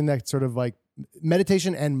sort of like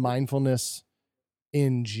meditation and mindfulness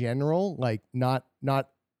in general, like not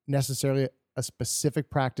necessarily a specific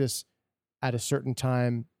practice at a certain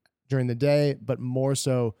time during the day, but more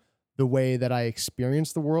so the way that I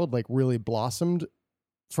experience the world, like really blossomed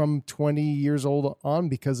from 20 years old on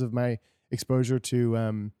because of my exposure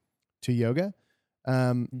to yoga.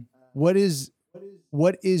 What is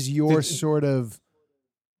your sort of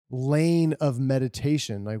lane of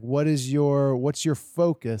meditation? Like what's your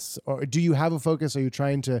focus, or do you have a focus? Are you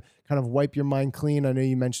trying to kind of wipe your mind clean? I know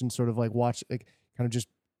you mentioned sort of like kind of just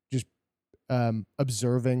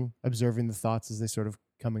observing the thoughts as they sort of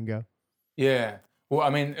come and go. Yeah. Well, I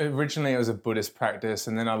mean, originally it was a Buddhist practice,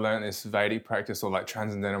 and then I learned this Vedic practice, or like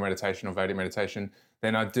transcendental meditation or Vedic meditation.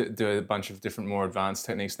 Then I do a bunch of different more advanced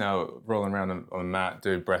techniques now, rolling around on a mat,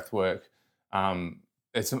 do breath work. I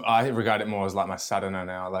regard it more as like my sadhana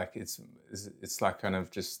now. Like it's like kind of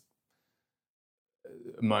just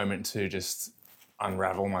a moment to just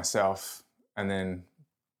unravel myself and then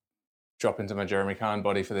drop into my Jeremy Carne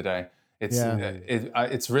body for the day.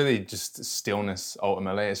 It's really just stillness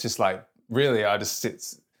ultimately. It's just like really I just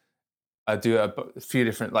sit. I do a few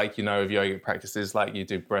different of yogic practices, like you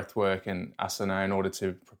do breath work and asana in order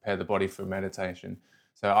to prepare the body for meditation.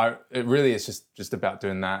 So it really is just about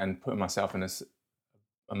doing that and putting myself in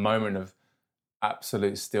a moment of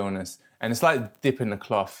absolute stillness. And it's like dipping the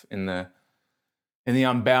cloth in the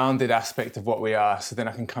unbounded aspect of what we are. So then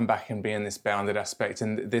I can come back and be in this bounded aspect.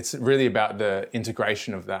 And it's really about the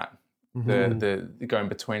integration of that, the going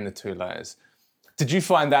between the two layers. Did you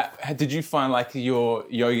find like your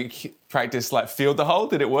yogic practice like filled the hole?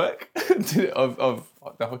 Did it work of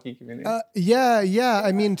the hockey community? Yeah.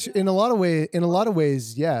 I mean, in a lot of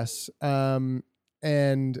ways, yes. And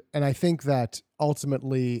I think that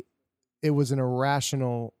ultimately it was an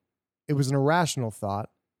irrational thought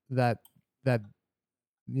that it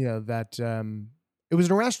was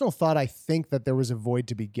an irrational thought. I think that there was a void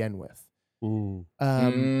to begin with. I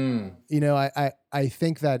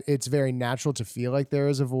think that it's very natural to feel like there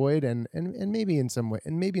is a void, and maybe in some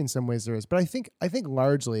ways there is, but I think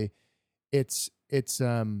largely it was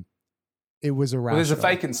irrational. Well, there's a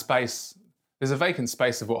vacant space. There's a vacant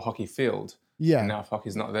space of what hockey filled. Yeah. And now if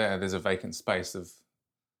hockey's not there's a vacant space of.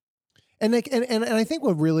 And I think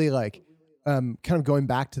what really kind of going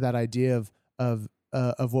back to that idea of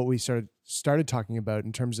what we started talking about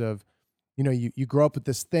in terms of, you grow up with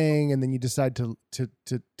this thing and then you decide to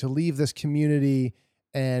leave this community,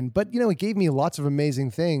 but it gave me lots of amazing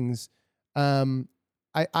things.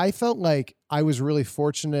 I felt like I was really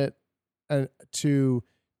fortunate to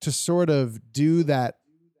sort of do that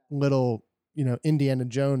little, Indiana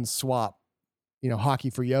Jones swap, hockey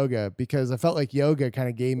for yoga, because I felt like yoga kind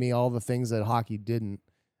of gave me all the things that hockey didn't,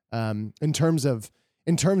 in terms of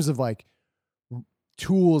like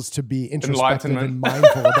tools to be introspective and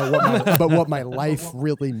mindful about what my life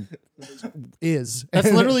really is.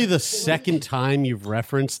 That's literally the second time you've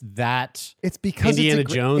referenced that. It's because Indiana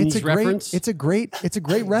Jones reference. It's a great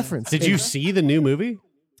reference. Did you see the new movie?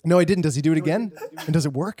 No, I didn't. Does he do it again? And does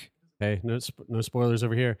it work? Hey, no spoilers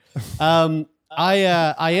over here. I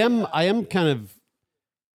am kind of.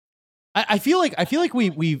 I feel like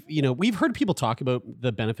we've heard people talk about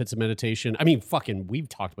the benefits of meditation. I mean, we've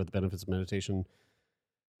talked about the benefits of meditation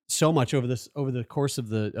so much over the course of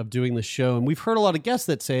doing this show, and we've heard a lot of guests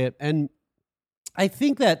that say it. And I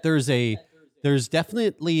think that there's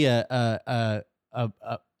definitely a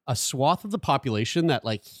swath of the population that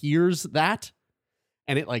like hears that,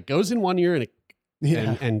 and it like goes in one ear and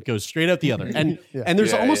and goes straight out the other. And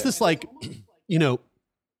there's almost this like,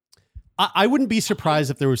 I wouldn't be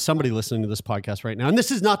surprised if there was somebody listening to this podcast right now. And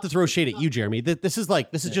this is not to throw shade at you, Jeremy. This is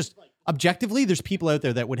just objectively, there's people out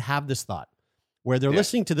there that would have this thought where they're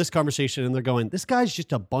listening to this conversation and they're going, this guy's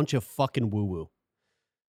just a bunch of fucking woo-woo.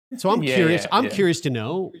 So I'm curious. I'm curious to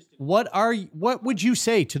know what would you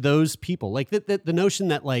say to those people? Like the notion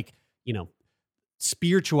that like,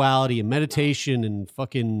 spirituality and meditation and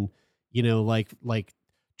fucking, like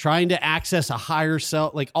trying to access a higher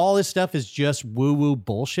self, like all this stuff is just woo-woo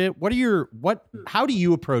bullshit. How do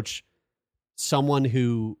you approach someone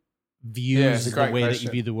who views the way that you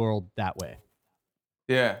view the world that way?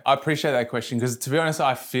 Yeah, I appreciate that question, because to be honest,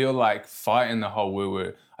 I feel like fighting the whole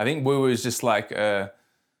woo-woo. I think woo-woo is just like a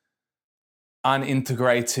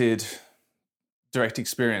unintegrated direct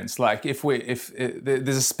experience. Like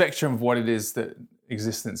there's a spectrum of what it is that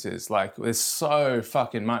existence is. Like there's so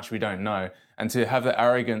fucking much we don't know, and to have the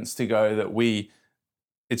arrogance to go that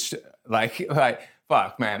it's like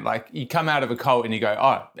fuck, man. Like you come out of a cult and you go,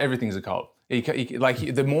 oh, everything's a cult.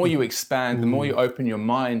 The more you expand, the more you open your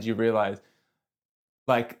mind, you realize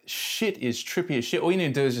like shit is trippy as shit. All you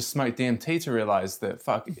need to do is just smoke DMT to realize that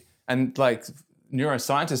fuck. And like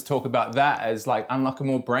neuroscientists talk about that as like unlocking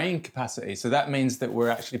more brain capacity. So that means that we're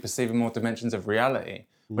actually perceiving more dimensions of reality.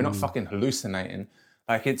 We're not fucking hallucinating.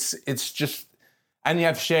 Like it's just, and you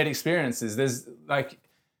have shared experiences. There's like,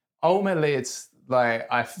 ultimately it's like,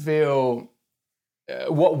 I feel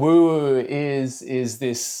what woo is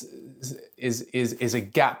a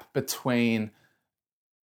gap between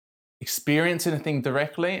experiencing a thing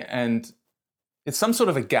directly, and it's some sort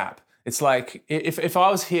of a gap. It's like if I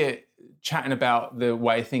was here chatting about the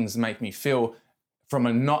way things make me feel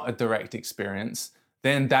from not a direct experience,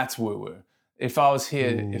 then that's woo-woo. If I was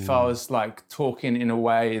here, if I was like talking in a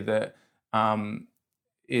way that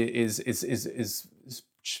is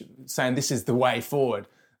saying this is the way forward,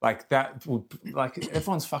 like that would, like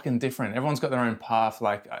everyone's fucking different. Everyone's got their own path.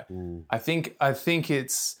 Like I think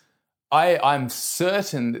it's, I'm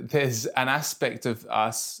certain that there's an aspect of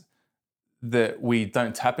us that we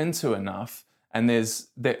don't tap into enough. And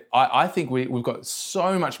I think we've got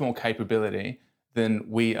so much more capability than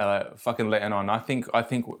we are fucking letting on. I think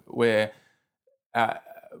we're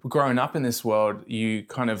growing up in this world, you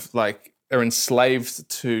kind of like are enslaved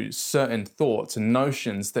to certain thoughts and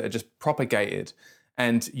notions that are just propagated,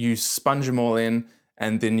 and you sponge them all in,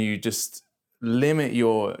 and then you just limit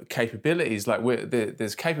your capabilities. Like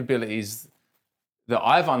there's capabilities that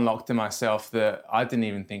I've unlocked in myself that I didn't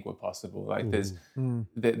even think were possible. Like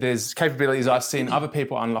there's capabilities I've seen other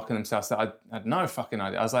people unlocking themselves that I had no fucking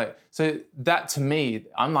idea. I was like, so that to me,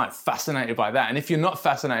 I'm like fascinated by that. And if you're not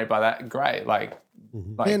fascinated by that, great. Like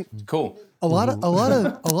cool. A lot of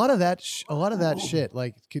that shit,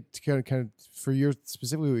 like to kind of for your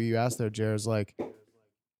specifically what you asked there, Jared, is like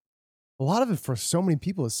a lot of it for so many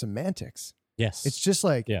people is semantics. Yes. It's just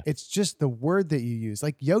like, it's just the word that you use.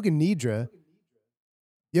 Like yoga nidra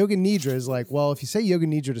is like, well, if you say yoga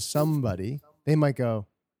nidra to somebody, they might go,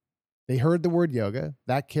 they heard the word yoga,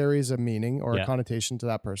 that carries a meaning or a connotation to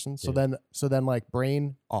that person. So then like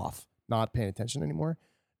brain off, not paying attention anymore,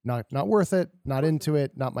 not worth it, not into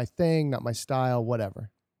it, not my thing, not my style,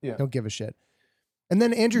 whatever. Yeah. Don't give a shit. And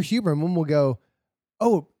then Andrew Huberman will go,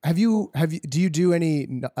 oh, do you do any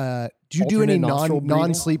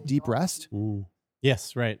non-sleep deep rest?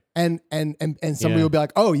 Yes, right. And somebody will be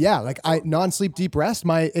like, oh yeah, like I non-sleep deep rest.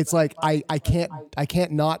 It's like I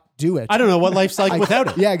can't not do it. I don't know what life's like without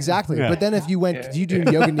it. Yeah, exactly. Yeah. But then if you went, do you do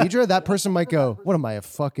yoga nidra? That person might go, what am I, a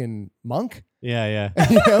fucking monk? Yeah.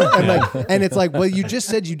 You know? And it's like, well, you just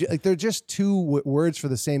said you do, like they're just two words for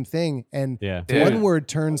the same thing, and one word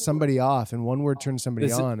turns somebody off, and one word turns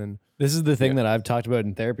somebody on. And this is the thing that I've talked about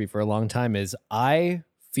in therapy for a long time. Is I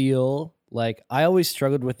feel like I always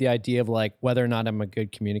struggled with the idea of like whether or not I'm a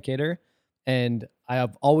good communicator. And I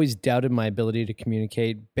have always doubted my ability to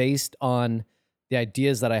communicate based on the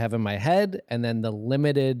ideas that I have in my head, and then the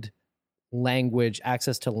limited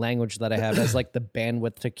access to language that I have as like the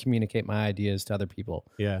bandwidth to communicate my ideas to other people.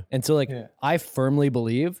 Yeah. And so I firmly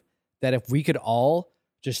believe that if we could all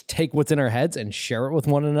just take what's in our heads and share it with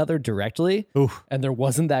one another directly, and there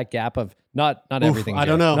wasn't that gap of not everything. I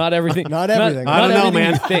don't know. Not everything. Not everything. I don't know,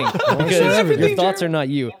 man. You think because your thoughts are not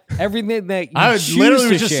you. Everything that you I was choose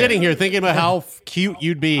literally to just share. sitting here thinking about how cute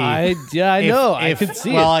you'd be. I know. I could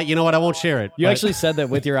see it. Well, you know what? I won't share it. You actually said that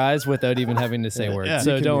with your eyes without even having to say words. Yeah.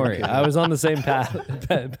 So don't worry. I was on the same path.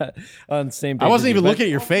 On the same page. I wasn't even looking at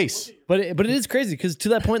your face. But it is crazy because to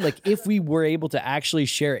that point, like if we were able to actually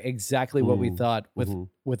share exactly what we thought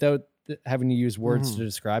without having to use words to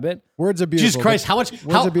describe it. Words are beautiful. Jesus Christ,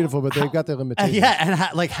 words are beautiful, but they've got their limitations. And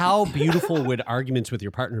how beautiful would arguments with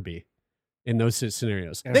your partner be in those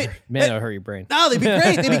scenarios? Man, that would hurt your brain. No, they'd be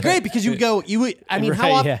great. They'd be great because you would go. I mean,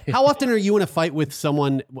 Right, how often are you in a fight with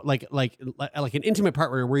someone like an intimate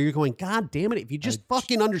partner where you're going, God damn it! If you just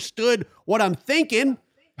fucking understood what I'm thinking,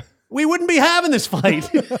 we wouldn't be having this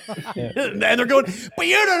fight. And they're going, but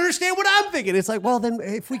you don't understand what I'm thinking. It's like, well, then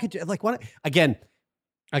if we could, like, what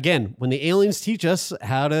again, when the aliens teach us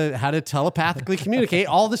how to telepathically communicate,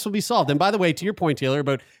 all this will be solved. And by the way, to your point, Taylor,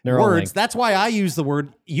 about words, that's why I use the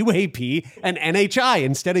word UAP and NHI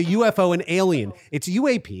instead of UFO and alien. It's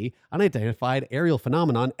UAP, unidentified aerial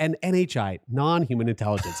phenomenon, and NHI, non-human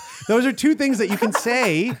intelligence. Those are two things that you can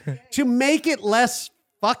say to make it less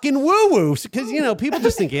fucking woo-woo, because people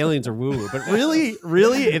just think aliens are woo-woo, but really,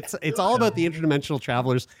 it's all about the interdimensional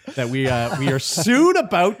travelers that we are soon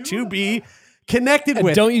about to be connected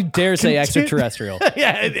with. Don't you dare say extraterrestrial.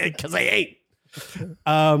 Yeah, because I ain't.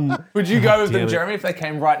 Would you go with Damn them, it. Jeremy, if they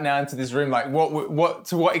came right now into this room? Like, what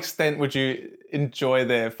to what extent would you enjoy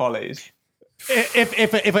their follies?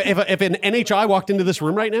 If an NHI walked into this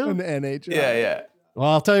room right now, An NHL. Yeah. well,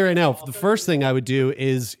 I'll tell you right now, the first thing I would do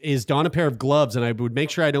is don a pair of gloves, and I would make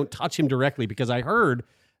sure I don't touch him directly, because I heard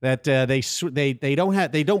that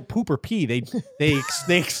they don't poop or pee. They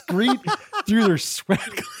excrete through their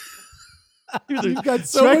sweat. You've got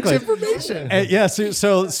so much information. Yeah,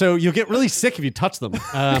 so you'll get really sick if you touch them,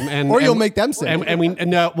 Or you'll make them sick.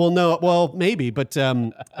 Well, maybe, but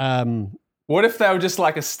What if they were just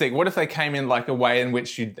like a stick? What if they came in like a way in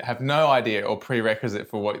which you have no idea or prerequisite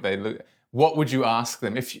for what they look? What would you ask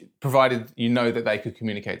them provided you know that they could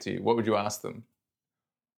communicate to you? What would you ask them?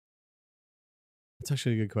 That's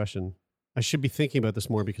actually a good question. I should be thinking about this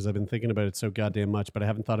more, because I've been thinking about it so goddamn much, but I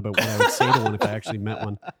haven't thought about what I would say to one if I actually met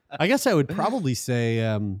one. I guess I would probably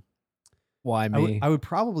say, Why me? I would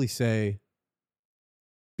probably say,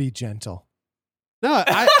 Be gentle. no,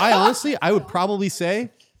 I honestly, I would probably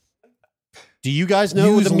say, do you guys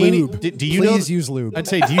know Use the meaning? lube. Do you know? Please use lube. I'd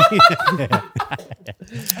say, do you?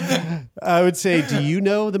 I would say, do you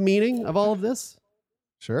know the meaning of all of this?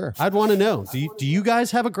 Sure. I'd want to know. Do you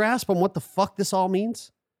guys have a grasp on what the fuck this all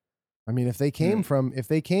means? I mean, if they came from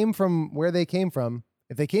where they came from,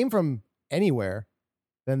 if they came from anywhere,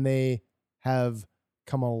 then they have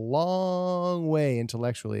come a long way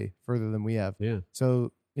intellectually, further than we have. Yeah.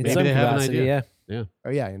 So In Maybe some they have an capacity, idea. yeah. oh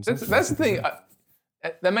yeah, in some That's the thing.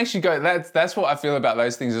 That makes you go. That's what I feel about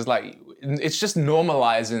those things. Is like it's just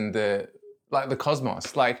normalizing the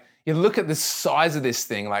cosmos. Like you look at the size of this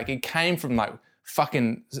thing. Like it came from like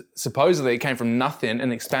fucking supposedly it came from nothing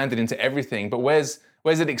and expanded into everything. But where's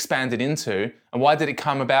it expanded into, and why did it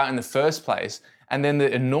come about in the first place? And then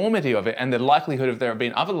the enormity of it and the likelihood of there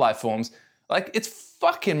being other life forms. Like it's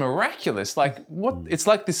fucking miraculous. Like what? It's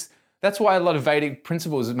like this. That's why a lot of Vedic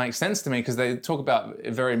principles make sense to me, because they talk about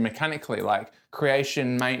it very mechanically, like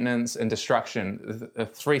creation, maintenance, and destruction. The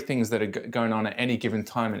three things that are going on at any given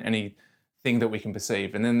time in anything that we can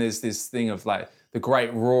perceive. And then there's this thing of like the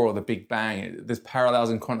Great Roar or the Big Bang. There's parallels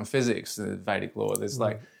in quantum physics, the Vedic law. There's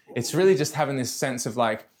like, it's really just having this sense of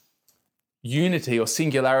like unity or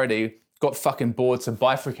singularity got fucking bored, so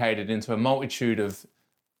bifurcated into a multitude of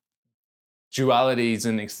dualities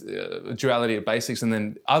and duality of basics, and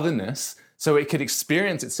then otherness, so it could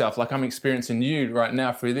experience itself like I'm experiencing you right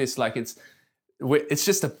now through this. Like it's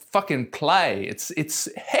just a fucking play. It's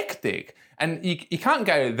hectic, and you can't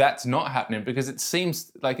go that's not happening, because it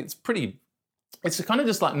seems like it's kind of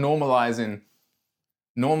just like normalizing.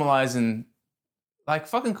 Like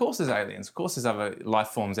fucking course there's aliens, of course there's other life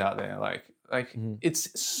forms out there. Like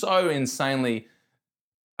it's so insanely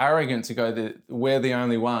arrogant to go that we're the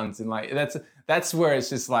only ones, and like that's where it's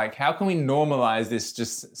just like, how can we normalize this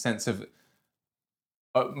just sense of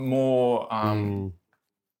more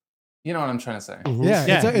you know what I'm trying to say?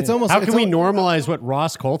 Yeah, it's almost. How it's can we normalize what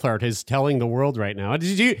Ross Coulthard is telling the world right now?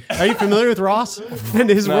 Are you familiar with Ross and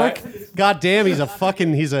his work? God damn, he's an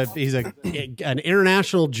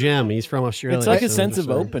international gem. He's from Australia. It's like a sense of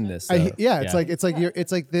openness. It's like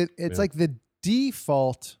the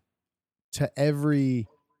default to every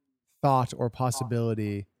thought or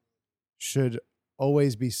possibility should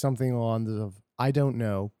always be something along the of I don't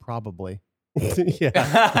know, probably.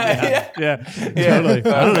 yeah, totally.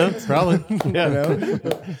 I don't know, probably. Yeah. You know?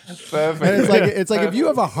 Perfect. And it's like if you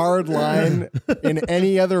have a hard line in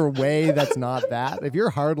any other way that's not that. If you're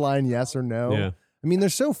hard line yes or no, Yeah. I mean,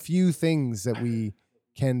 there's so few things that we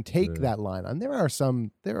can take that line on. There are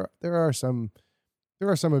some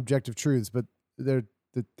objective truths, but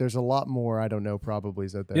there's a lot more I don't know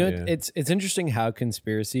probablys out there. You know, it's interesting how a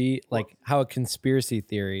conspiracy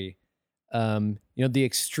theory, the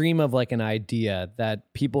extreme of like an idea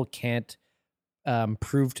that people can't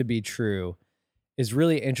prove to be true is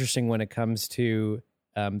really interesting when it comes to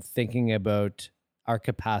thinking about our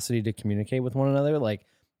capacity to communicate with one another. Like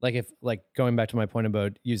if going back to my point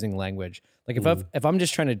about using language, like if I'm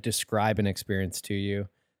just trying to describe an experience to you,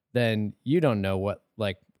 then you don't know what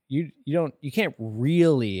like. You can't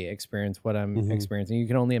really experience what I'm experiencing. You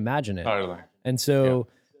can only imagine it. Totally. And so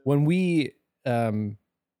when we,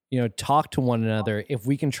 talk to one another, if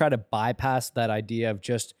we can try to bypass that idea of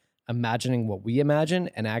just imagining what we imagine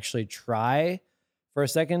and actually try for a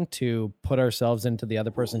second to put ourselves into the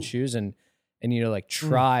other person's shoes and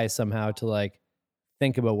try somehow to like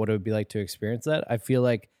think about what it would be like to experience that, I feel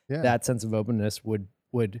like that sense of openness would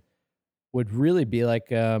really be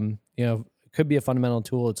like, could be a fundamental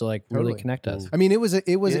tool to like really connect us. I mean, it was a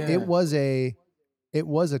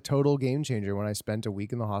total game changer when I spent a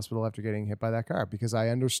week in the hospital after getting hit by that car, because I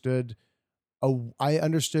understood I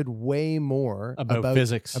understood way more About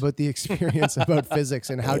physics. about the experience, about physics,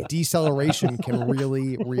 and how deceleration can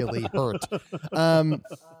really, really hurt.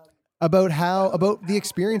 About the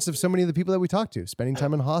experience of so many of the people that we talk to, spending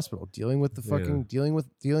time in hospital, dealing with the fucking dealing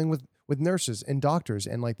with nurses and doctors,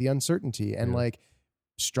 and like the uncertainty, and like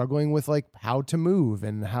struggling with like how to move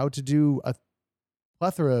and how to do a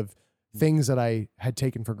plethora of things that I had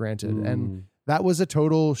taken for granted. And that was a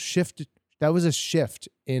total shift. That was a shift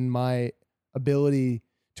in my ability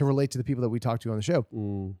to relate to the people that we talk to on the show.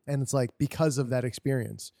 And it's like, because of that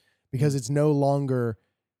experience, because it's no longer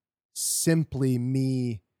simply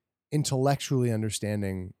me intellectually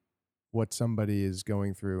understanding what somebody is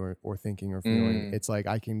going through or thinking or feeling. It's like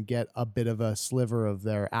I can get a bit of a sliver of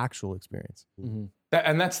their actual experience.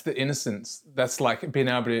 And that's the innocence. That's like being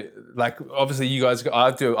able to, like, obviously you guys,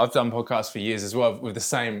 I've done podcasts for years as well with the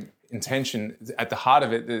same intention. At the heart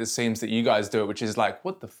of it, it seems that you guys do it, which is like,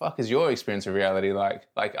 what the fuck is your experience of reality like?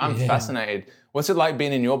 Like, I'm fascinated. What's it like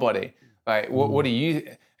being in your body? Like, what do you,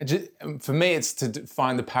 for me, it's to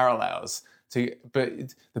find the parallels.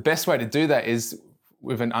 But the best way to do that is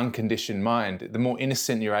with an unconditioned mind. The more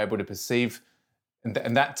innocent you're able to perceive,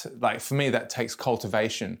 and that, like, for me, that takes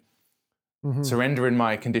cultivation. Surrendering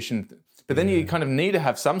my condition. But then you kind of need to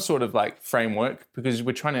have some sort of like framework, because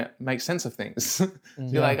we're trying to make sense of things.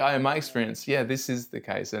 You're like, in my experience, this is the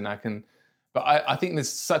case, and I can. But I think there's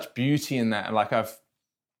such beauty in that, and like I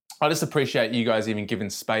just appreciate you guys even giving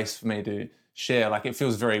space for me to share. Like, it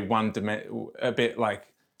feels very a bit like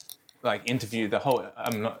interview.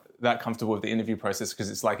 I'm not that comfortable with the interview process,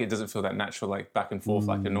 because it's like it doesn't feel that natural, like back and forth,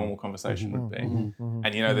 like a normal conversation would be.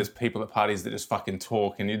 And you know, there's people at parties that just fucking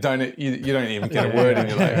talk, and you don't even get a word, and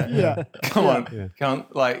you're like, come on,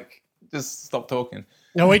 can't, like, just stop talking.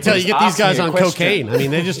 No, wait till you get these guys on cocaine. I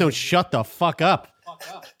mean, they just don't shut the fuck up.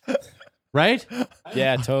 Right?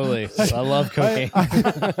 Yeah, totally. I love cocaine.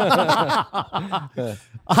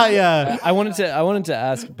 I wanted to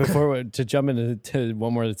ask before to jump into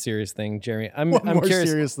one more serious thing, Jeremy. I'm curious.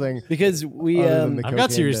 Serious thing, because I've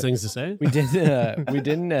got serious things to say. We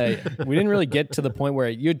didn't really get to the point where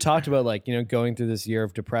you had talked about, like, you know, going through this year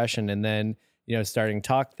of depression, and then, you know, starting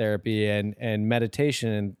talk therapy and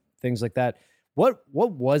meditation and things like that. What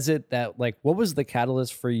was it that, like, what was the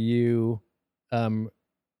catalyst for you?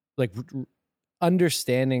 Like,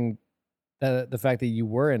 understanding the fact that you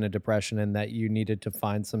were in a depression and that you needed to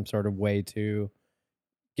find some sort of way to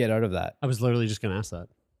get out of that. I was literally just going to ask that.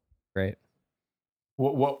 Great.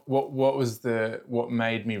 What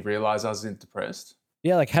made me realize I was depressed?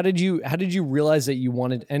 Yeah, like how did you realize that you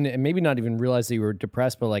wanted, and maybe not even realize that you were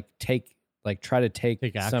depressed, but like try to take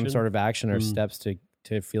some sort of action or steps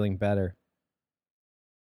to feeling better?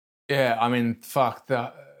 Yeah, I mean, fuck,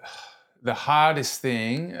 the hardest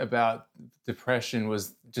thing about depression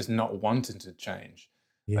was just not wanting to change.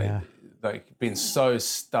 Yeah. Like being so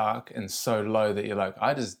stuck and so low that you're like,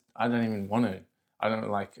 I don't even want to. I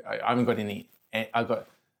haven't got any. I got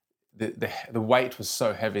the weight was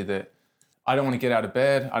so heavy that I don't want to get out of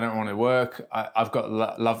bed. I don't want to work. I've got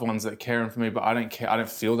loved ones that are caring for me, but I don't care. I don't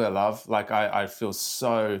feel their love. Like I feel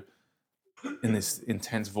so in this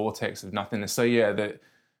intense vortex of nothingness. So yeah,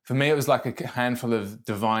 for me, it was like a handful of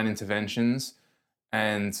divine interventions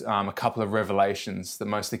and a couple of revelations that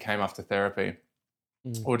mostly came after therapy,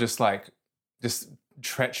 or just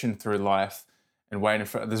tretching through life and waiting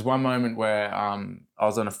for. There's one moment where I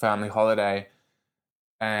was on a family holiday,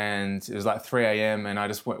 and it was like 3 a.m. and I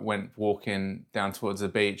just went walking down towards the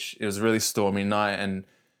beach. It was a really stormy night, and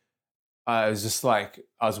I was just like,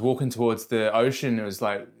 I was walking towards the ocean. It was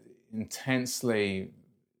like intensely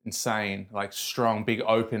insane, like strong, big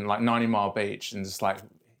open, like 90-mile beach, and just like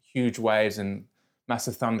huge waves and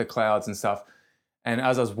massive thunder clouds and stuff. And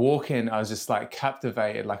as I was walking, I was just like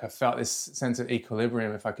captivated. Like I felt this sense of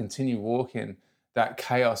equilibrium. If I continue walking, that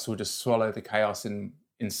chaos will just swallow the chaos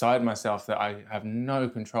inside myself that I have no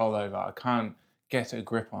control over. I can't get a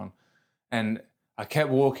grip on. And I kept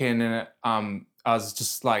walking, and I was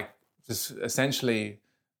just essentially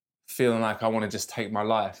feeling like I want to just take my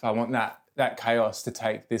life. I want that chaos to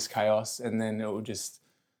take this chaos, and then it will just,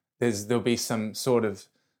 there'll be some sort of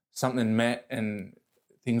something met and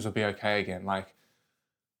things will be okay again. Like,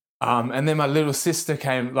 and then my little sister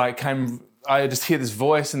came, I just hear this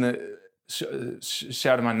voice and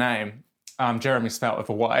shouted my name. Jeremy spelled with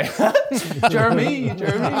a Y. Jeremy.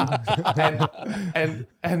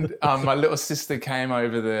 And my little sister came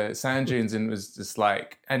over the sand dunes and was just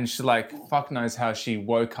like, and she like, fuck knows how she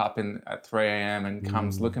woke up at 3 a.m. and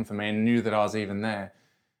comes looking for me and knew that I was even there.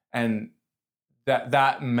 And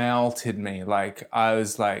that melted me. Like I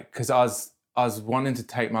was like, cause I was wanting to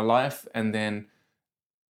take my life, and then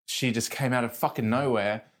she just came out of fucking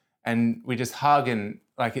nowhere, and we just hug, and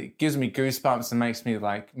like it gives me goosebumps and makes me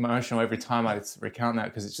like emotional every time I recount that,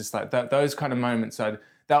 because it's just like those kind of moments.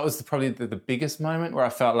 That was probably the biggest moment where I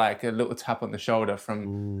felt like a little tap on the shoulder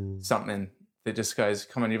from something that just goes,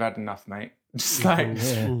 "Come on, you've had enough, mate." Just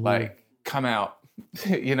like come out,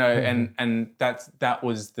 you know. And that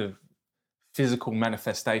was the physical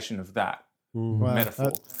manifestation of that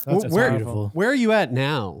metaphor. That's beautiful. Where are you at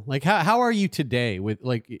now? Like, how are you today with,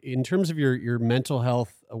 like, in terms of your mental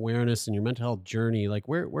health awareness and your mental health journey? Like,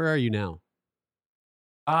 where are you now?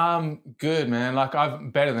 Good, man. Like,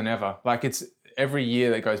 I'm better than ever. Like, it's every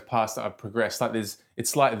year that goes past that I've progressed. Like,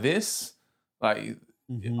 it's like this. Like,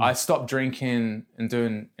 I stopped drinking and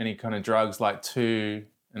doing any kind of drugs like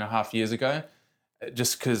 2.5 years ago,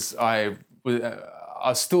 just because I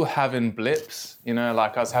was still having blips, you know,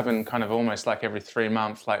 like I was having kind of almost like every 3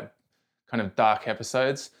 months, like kind of dark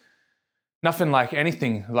episodes. Nothing like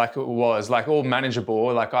anything like it was, like all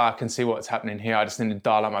manageable, like, I can see what's happening here. I just need to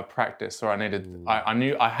dial up my practice, or I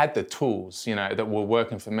knew I had the tools, you know, that were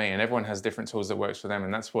working for me, and everyone has different tools that works for them.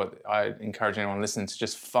 And that's what I encourage anyone listening to,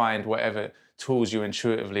 just find whatever tools you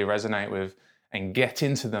intuitively resonate with and get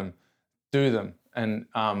into them, do them, and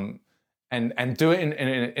do it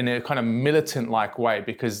in a kind of militant like way,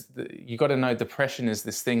 because you got to know depression is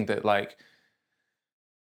this thing that, like,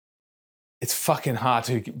 it's fucking hard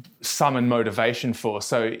to summon motivation for.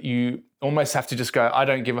 So you almost have to just go, I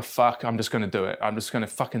don't give a fuck, I'm just going to do it. I'm just going to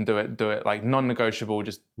fucking do it, like non-negotiable,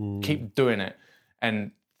 just keep doing it.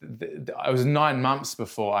 And it was 9 months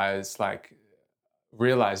before I was like,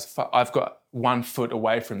 realized I've got 1 foot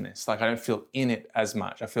away from this. Like, I don't feel in it as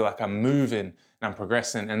much. I feel like I'm moving and I'm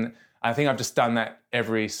progressing. And I think I've just done that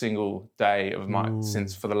every single day of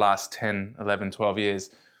since for the last 10, 11, 12 years.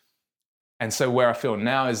 And so where I feel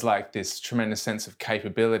now is like this tremendous sense of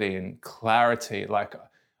capability and clarity. Like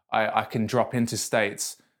I can drop into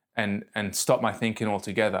states and stop my thinking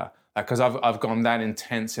altogether. Like, because I've gone that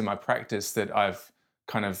intense in my practice that I've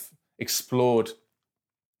kind of explored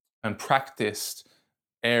and practiced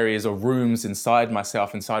areas or rooms inside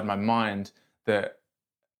myself, inside my mind, that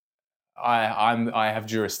I have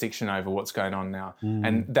jurisdiction over what's going on now.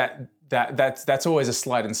 And that's always a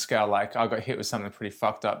sliding scale. Like, I got hit with something pretty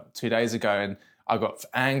fucked up 2 days ago, and I got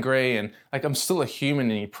angry, and like, I'm still a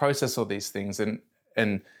human, and you process all these things,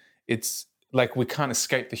 and it's like, we can't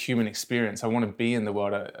escape the human experience. I want to be in the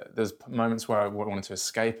world. There's moments where I wanted to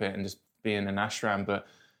escape it and just be in an ashram, but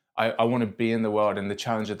I want to be in the world, and the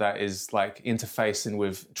challenge of that is like interfacing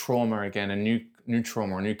with trauma again, a new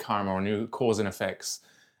trauma, or new karma, or new cause and effects.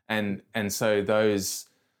 And so those,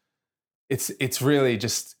 it's really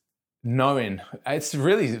just knowing. It's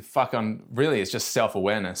really it's just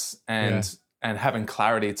self-awareness and having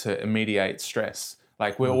clarity to mediate stress.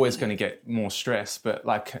 Like, we're always going to get more stress, but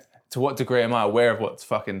like, to what degree am I aware of what's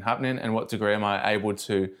fucking happening, and what degree am I able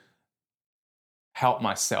to help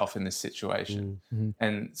myself in this situation?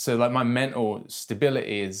 And so, like, my mental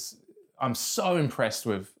stability is, I'm so impressed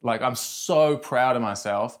with, like, I'm so proud of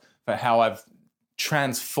myself for how I've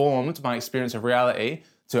transformed my experience of reality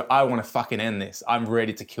to, I want to fucking end this. I'm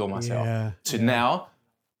ready to kill myself. Now,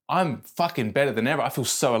 I'm fucking better than ever. I feel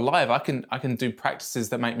so alive. I can do practices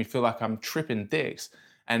that make me feel like I'm tripping dicks.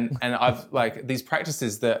 And I've like these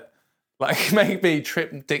practices that like make me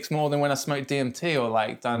trip dicks more than when I smoke DMT or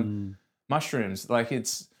like done mushrooms. Like,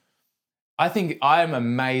 I think I'm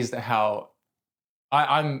amazed at how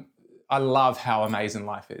I love how amazing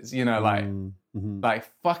life is, you know, like, like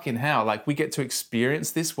fucking hell, like, we get to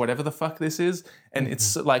experience this, whatever the fuck this is. And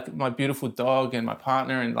it's like my beautiful dog and my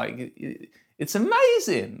partner, and like, it's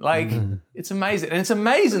amazing. Like, it's amazing. And it's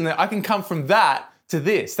amazing that I can come from that to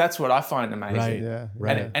this. That's what I find amazing.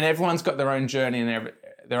 And everyone's got their own journey and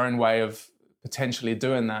their own way of potentially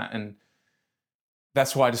doing that. And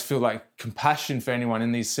that's why I just feel like compassion for anyone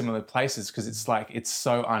in these similar places, because it's like, it's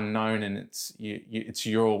so unknown, and it's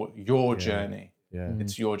your journey.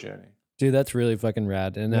 It's your journey. Dude, that's really fucking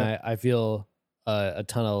rad. And I feel a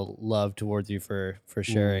ton of love towards you for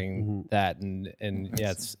sharing that. And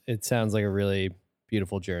yeah, it sounds like a really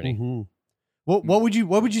beautiful journey. What would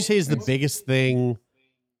you say is the biggest thing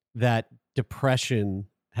that depression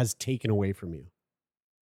has taken away from you?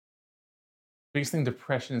 Biggest thing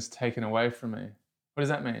depression has taken away from me. What does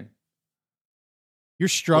that mean? Your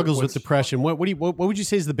struggles with depression. What would you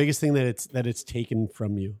say is the biggest thing that it's taken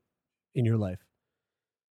from you in your life?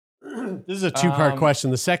 This is a 2-part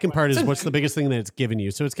question. The second part is, what's the biggest thing that it's given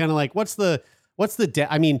you? So it's kind of like,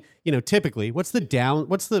 I mean, you know, typically, what's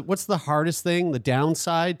the hardest thing, the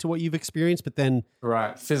downside to what you've experienced, but then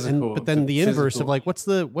physical. but then the inverse of like, what's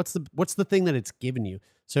the thing that it's given you?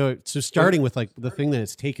 So starting with like the thing that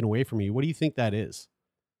it's taken away from you, what do you think that is?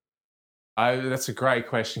 That's a great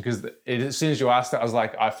question, because as soon as you asked it, I was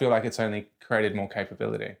like, I feel like it's only created more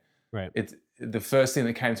capability. Right. The first thing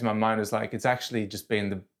that came to my mind was like, it's actually just been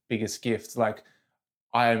the biggest gift. Like,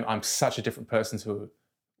 I'm such a different person to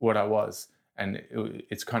what I was, and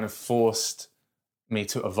it's kind of forced me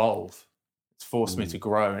to evolve. It's forced me to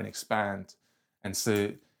grow and expand. And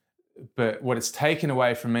so, but what it's taken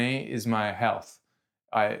away from me is my health.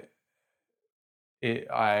 I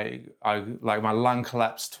like, my lung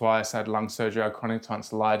collapsed twice. I had lung surgery. I had chronic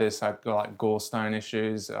tonsillitis. I'd got like gallstone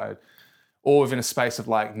issues. All within a space of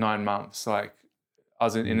like 9 months. Like, I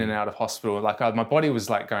was in and out of hospital. Like, my body was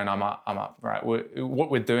like going, I'm up, right?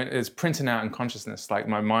 What we're doing is printing out in consciousness. Like,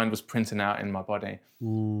 my mind was printing out in my body.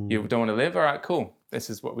 You don't want to live? All right, cool. This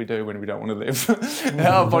is what we do when we don't want to live.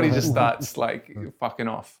 Our body just starts like fucking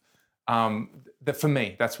off. For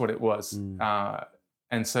me, that's what it was.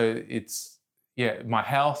 And so it's, my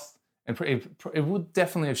health, and it would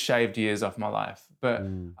definitely have shaved years off my life. But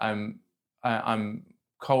I'm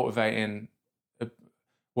cultivating,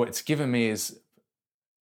 what it's given me is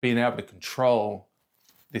being able to control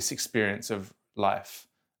this experience of life,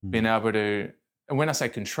 being able to, and when I say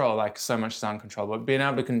control, like, so much is uncontrollable, but being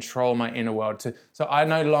able to control my inner world so I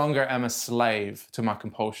no longer am a slave to my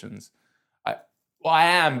compulsions. I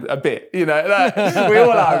am a bit, you know, like, we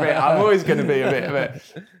all are a bit. I'm always going to be a little bit.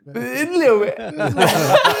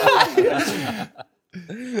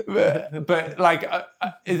 But like,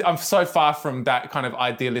 I'm so far from that kind of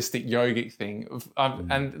idealistic yogic thing.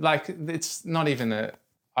 And like, it's not even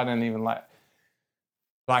I don't even like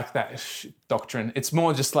that doctrine. It's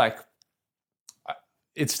more just like,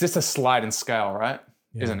 it's just a sliding scale, right?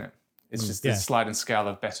 Yeah. Isn't it? It's just a sliding scale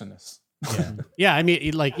of betterness. Yeah. I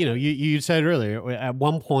mean, like, you know, you said earlier, at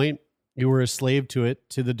one point you were a slave to it,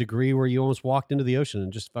 to the degree where you almost walked into the ocean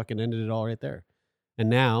and just fucking ended it all right there.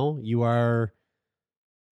 And now you are,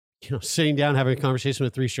 you know, sitting down, having a conversation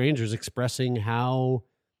with 3 strangers, expressing how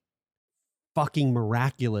fucking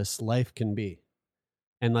miraculous life can be.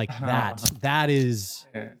 And like that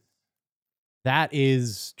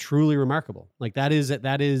is truly remarkable. Like, that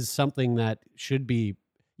is something that you should be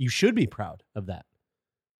proud of that.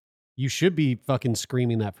 You should be fucking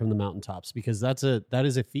screaming that from the mountaintops, because that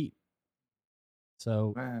is a feat.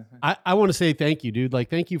 So I want to say thank you, dude. Like,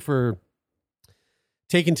 thank you for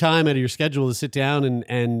taking time out of your schedule to sit down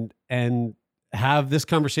and have this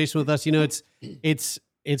conversation with us. You know, it's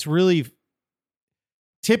really,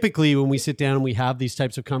 typically when we sit down and we have these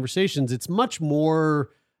types of conversations, it's much more,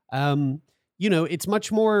 it's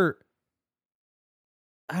much more,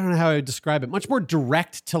 I don't know how I would describe it, much more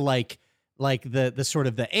direct to like the sort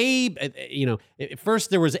of the A, you know, at first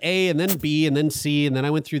there was A and then B and then C, and then I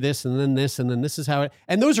went through this and then this, and then this is how it,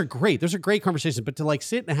 and those are great. Those are great conversations, but to like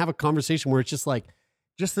sit and have a conversation where it's just like,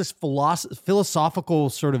 just this philosophical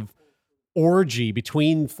sort of orgy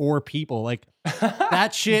between 4 people, like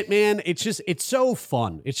that shit, man, it's so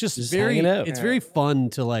fun. It's just very fun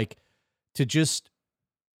to just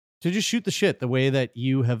shoot the shit the way that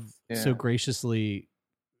you have so graciously,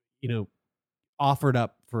 you know, offered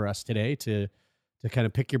up for us today to kind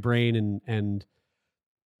of pick your brain. And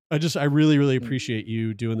I really, really appreciate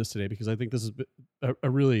you doing this today, because I think this is a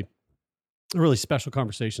really special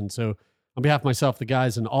conversation. So on behalf of myself, the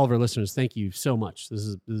guys, and all of our listeners, thank you so much.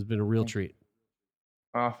 This has been a real treat.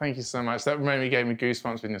 Oh, thank you so much. That gave me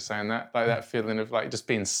goosebumps when you're saying that, like that feeling of like just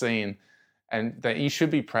being seen, and that you should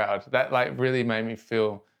be proud. That like really made me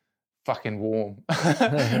feel fucking warm,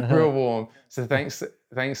 real warm. So thanks.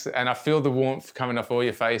 And I feel the warmth coming off all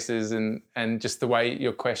your faces, and just the way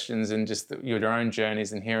your questions, and just your own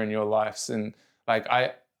journeys, and hearing your lives. And like,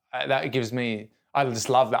 that gives me, I just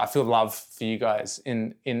love that. I feel love for you guys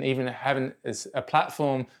in even having a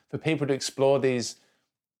platform for people to explore these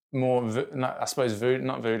more, I suppose,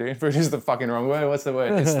 not voodoo. Voodoo is the fucking wrong word. What's the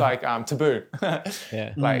word? It's like taboo.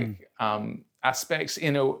 Like aspects,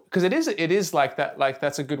 you know, because it is like that. Like,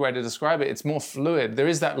 that's a good way to describe it. It's more fluid. There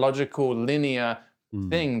is that logical, linear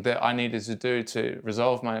thing that I needed to do to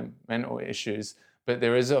resolve my mental issues, but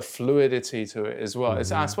there is a fluidity to it as well.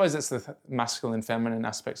 I suppose it's the masculine, feminine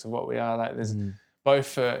aspects of what we are. Like, there's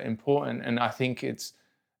both are important, and I think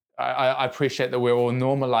I appreciate that we're all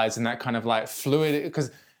normalizing that kind of like fluid, because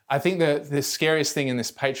I think the scariest thing in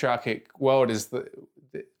this patriarchic world is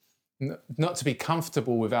not to be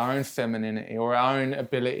comfortable with our own femininity or our own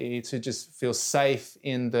ability to just feel safe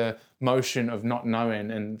in the motion of not knowing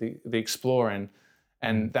and the exploring.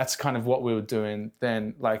 And that's kind of what we were doing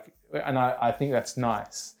then. Like, and I think that's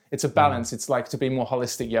nice. It's a balance. It's like, to be more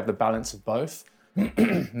holistic, you have the balance of both,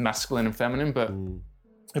 masculine and feminine. But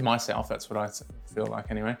in myself. That's what I feel like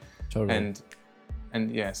anyway. Totally.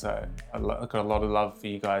 And yeah, so I've got a lot of love for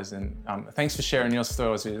you guys, and thanks for sharing your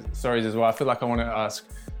stories as well. I feel like I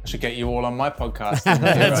should get you all on my podcast.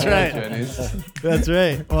 That's right. That's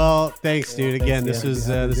right. Well, thanks, dude. Again, this has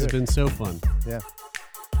been so fun. Yeah.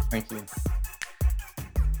 Thank you.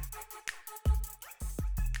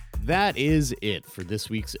 That is it for this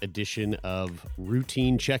week's edition of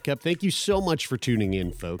Routine Checkup. Thank you so much for tuning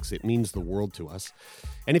in, folks. It means the world to us.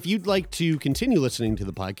 And if you'd like to continue listening to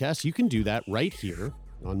the podcast, you can do that right here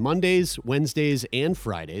on Mondays, Wednesdays, and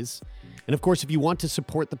Fridays. And of course, if you want to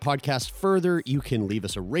support the podcast further, you can leave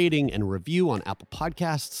us a rating and a review on Apple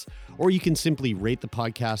Podcasts, or you can simply rate the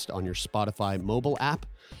podcast on your Spotify mobile app.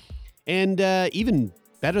 And even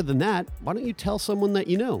better than that, why don't you tell someone that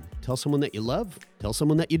you know? Tell someone that you love. Tell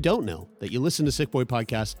someone that you don't know that you listen to Sick Boy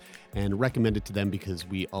Podcast, and recommend it to them, because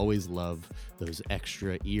we always love those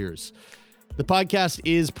extra ears. The podcast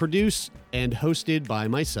is produced and hosted by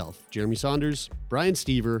myself, Jeremy Saunders, Brian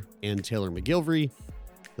Stever, and Taylor McGilvery.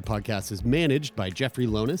 The podcast is managed by Jeffrey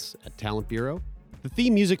Lonis at Talent Bureau. The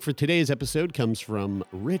theme music for today's episode comes from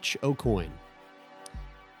Rich O'Coin.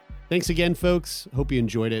 Thanks again, folks. Hope you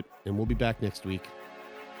enjoyed it, and we'll be back next week.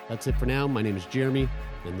 That's it for now. My name is Jeremy,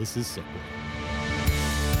 and this is Sick Boy.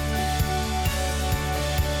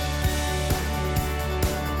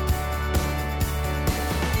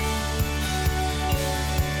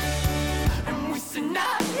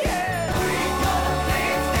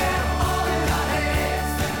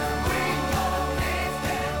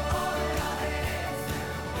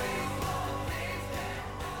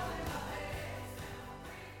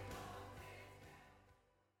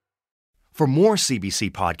 For more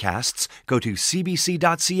CBC podcasts, go to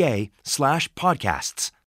cbc.ca/podcasts.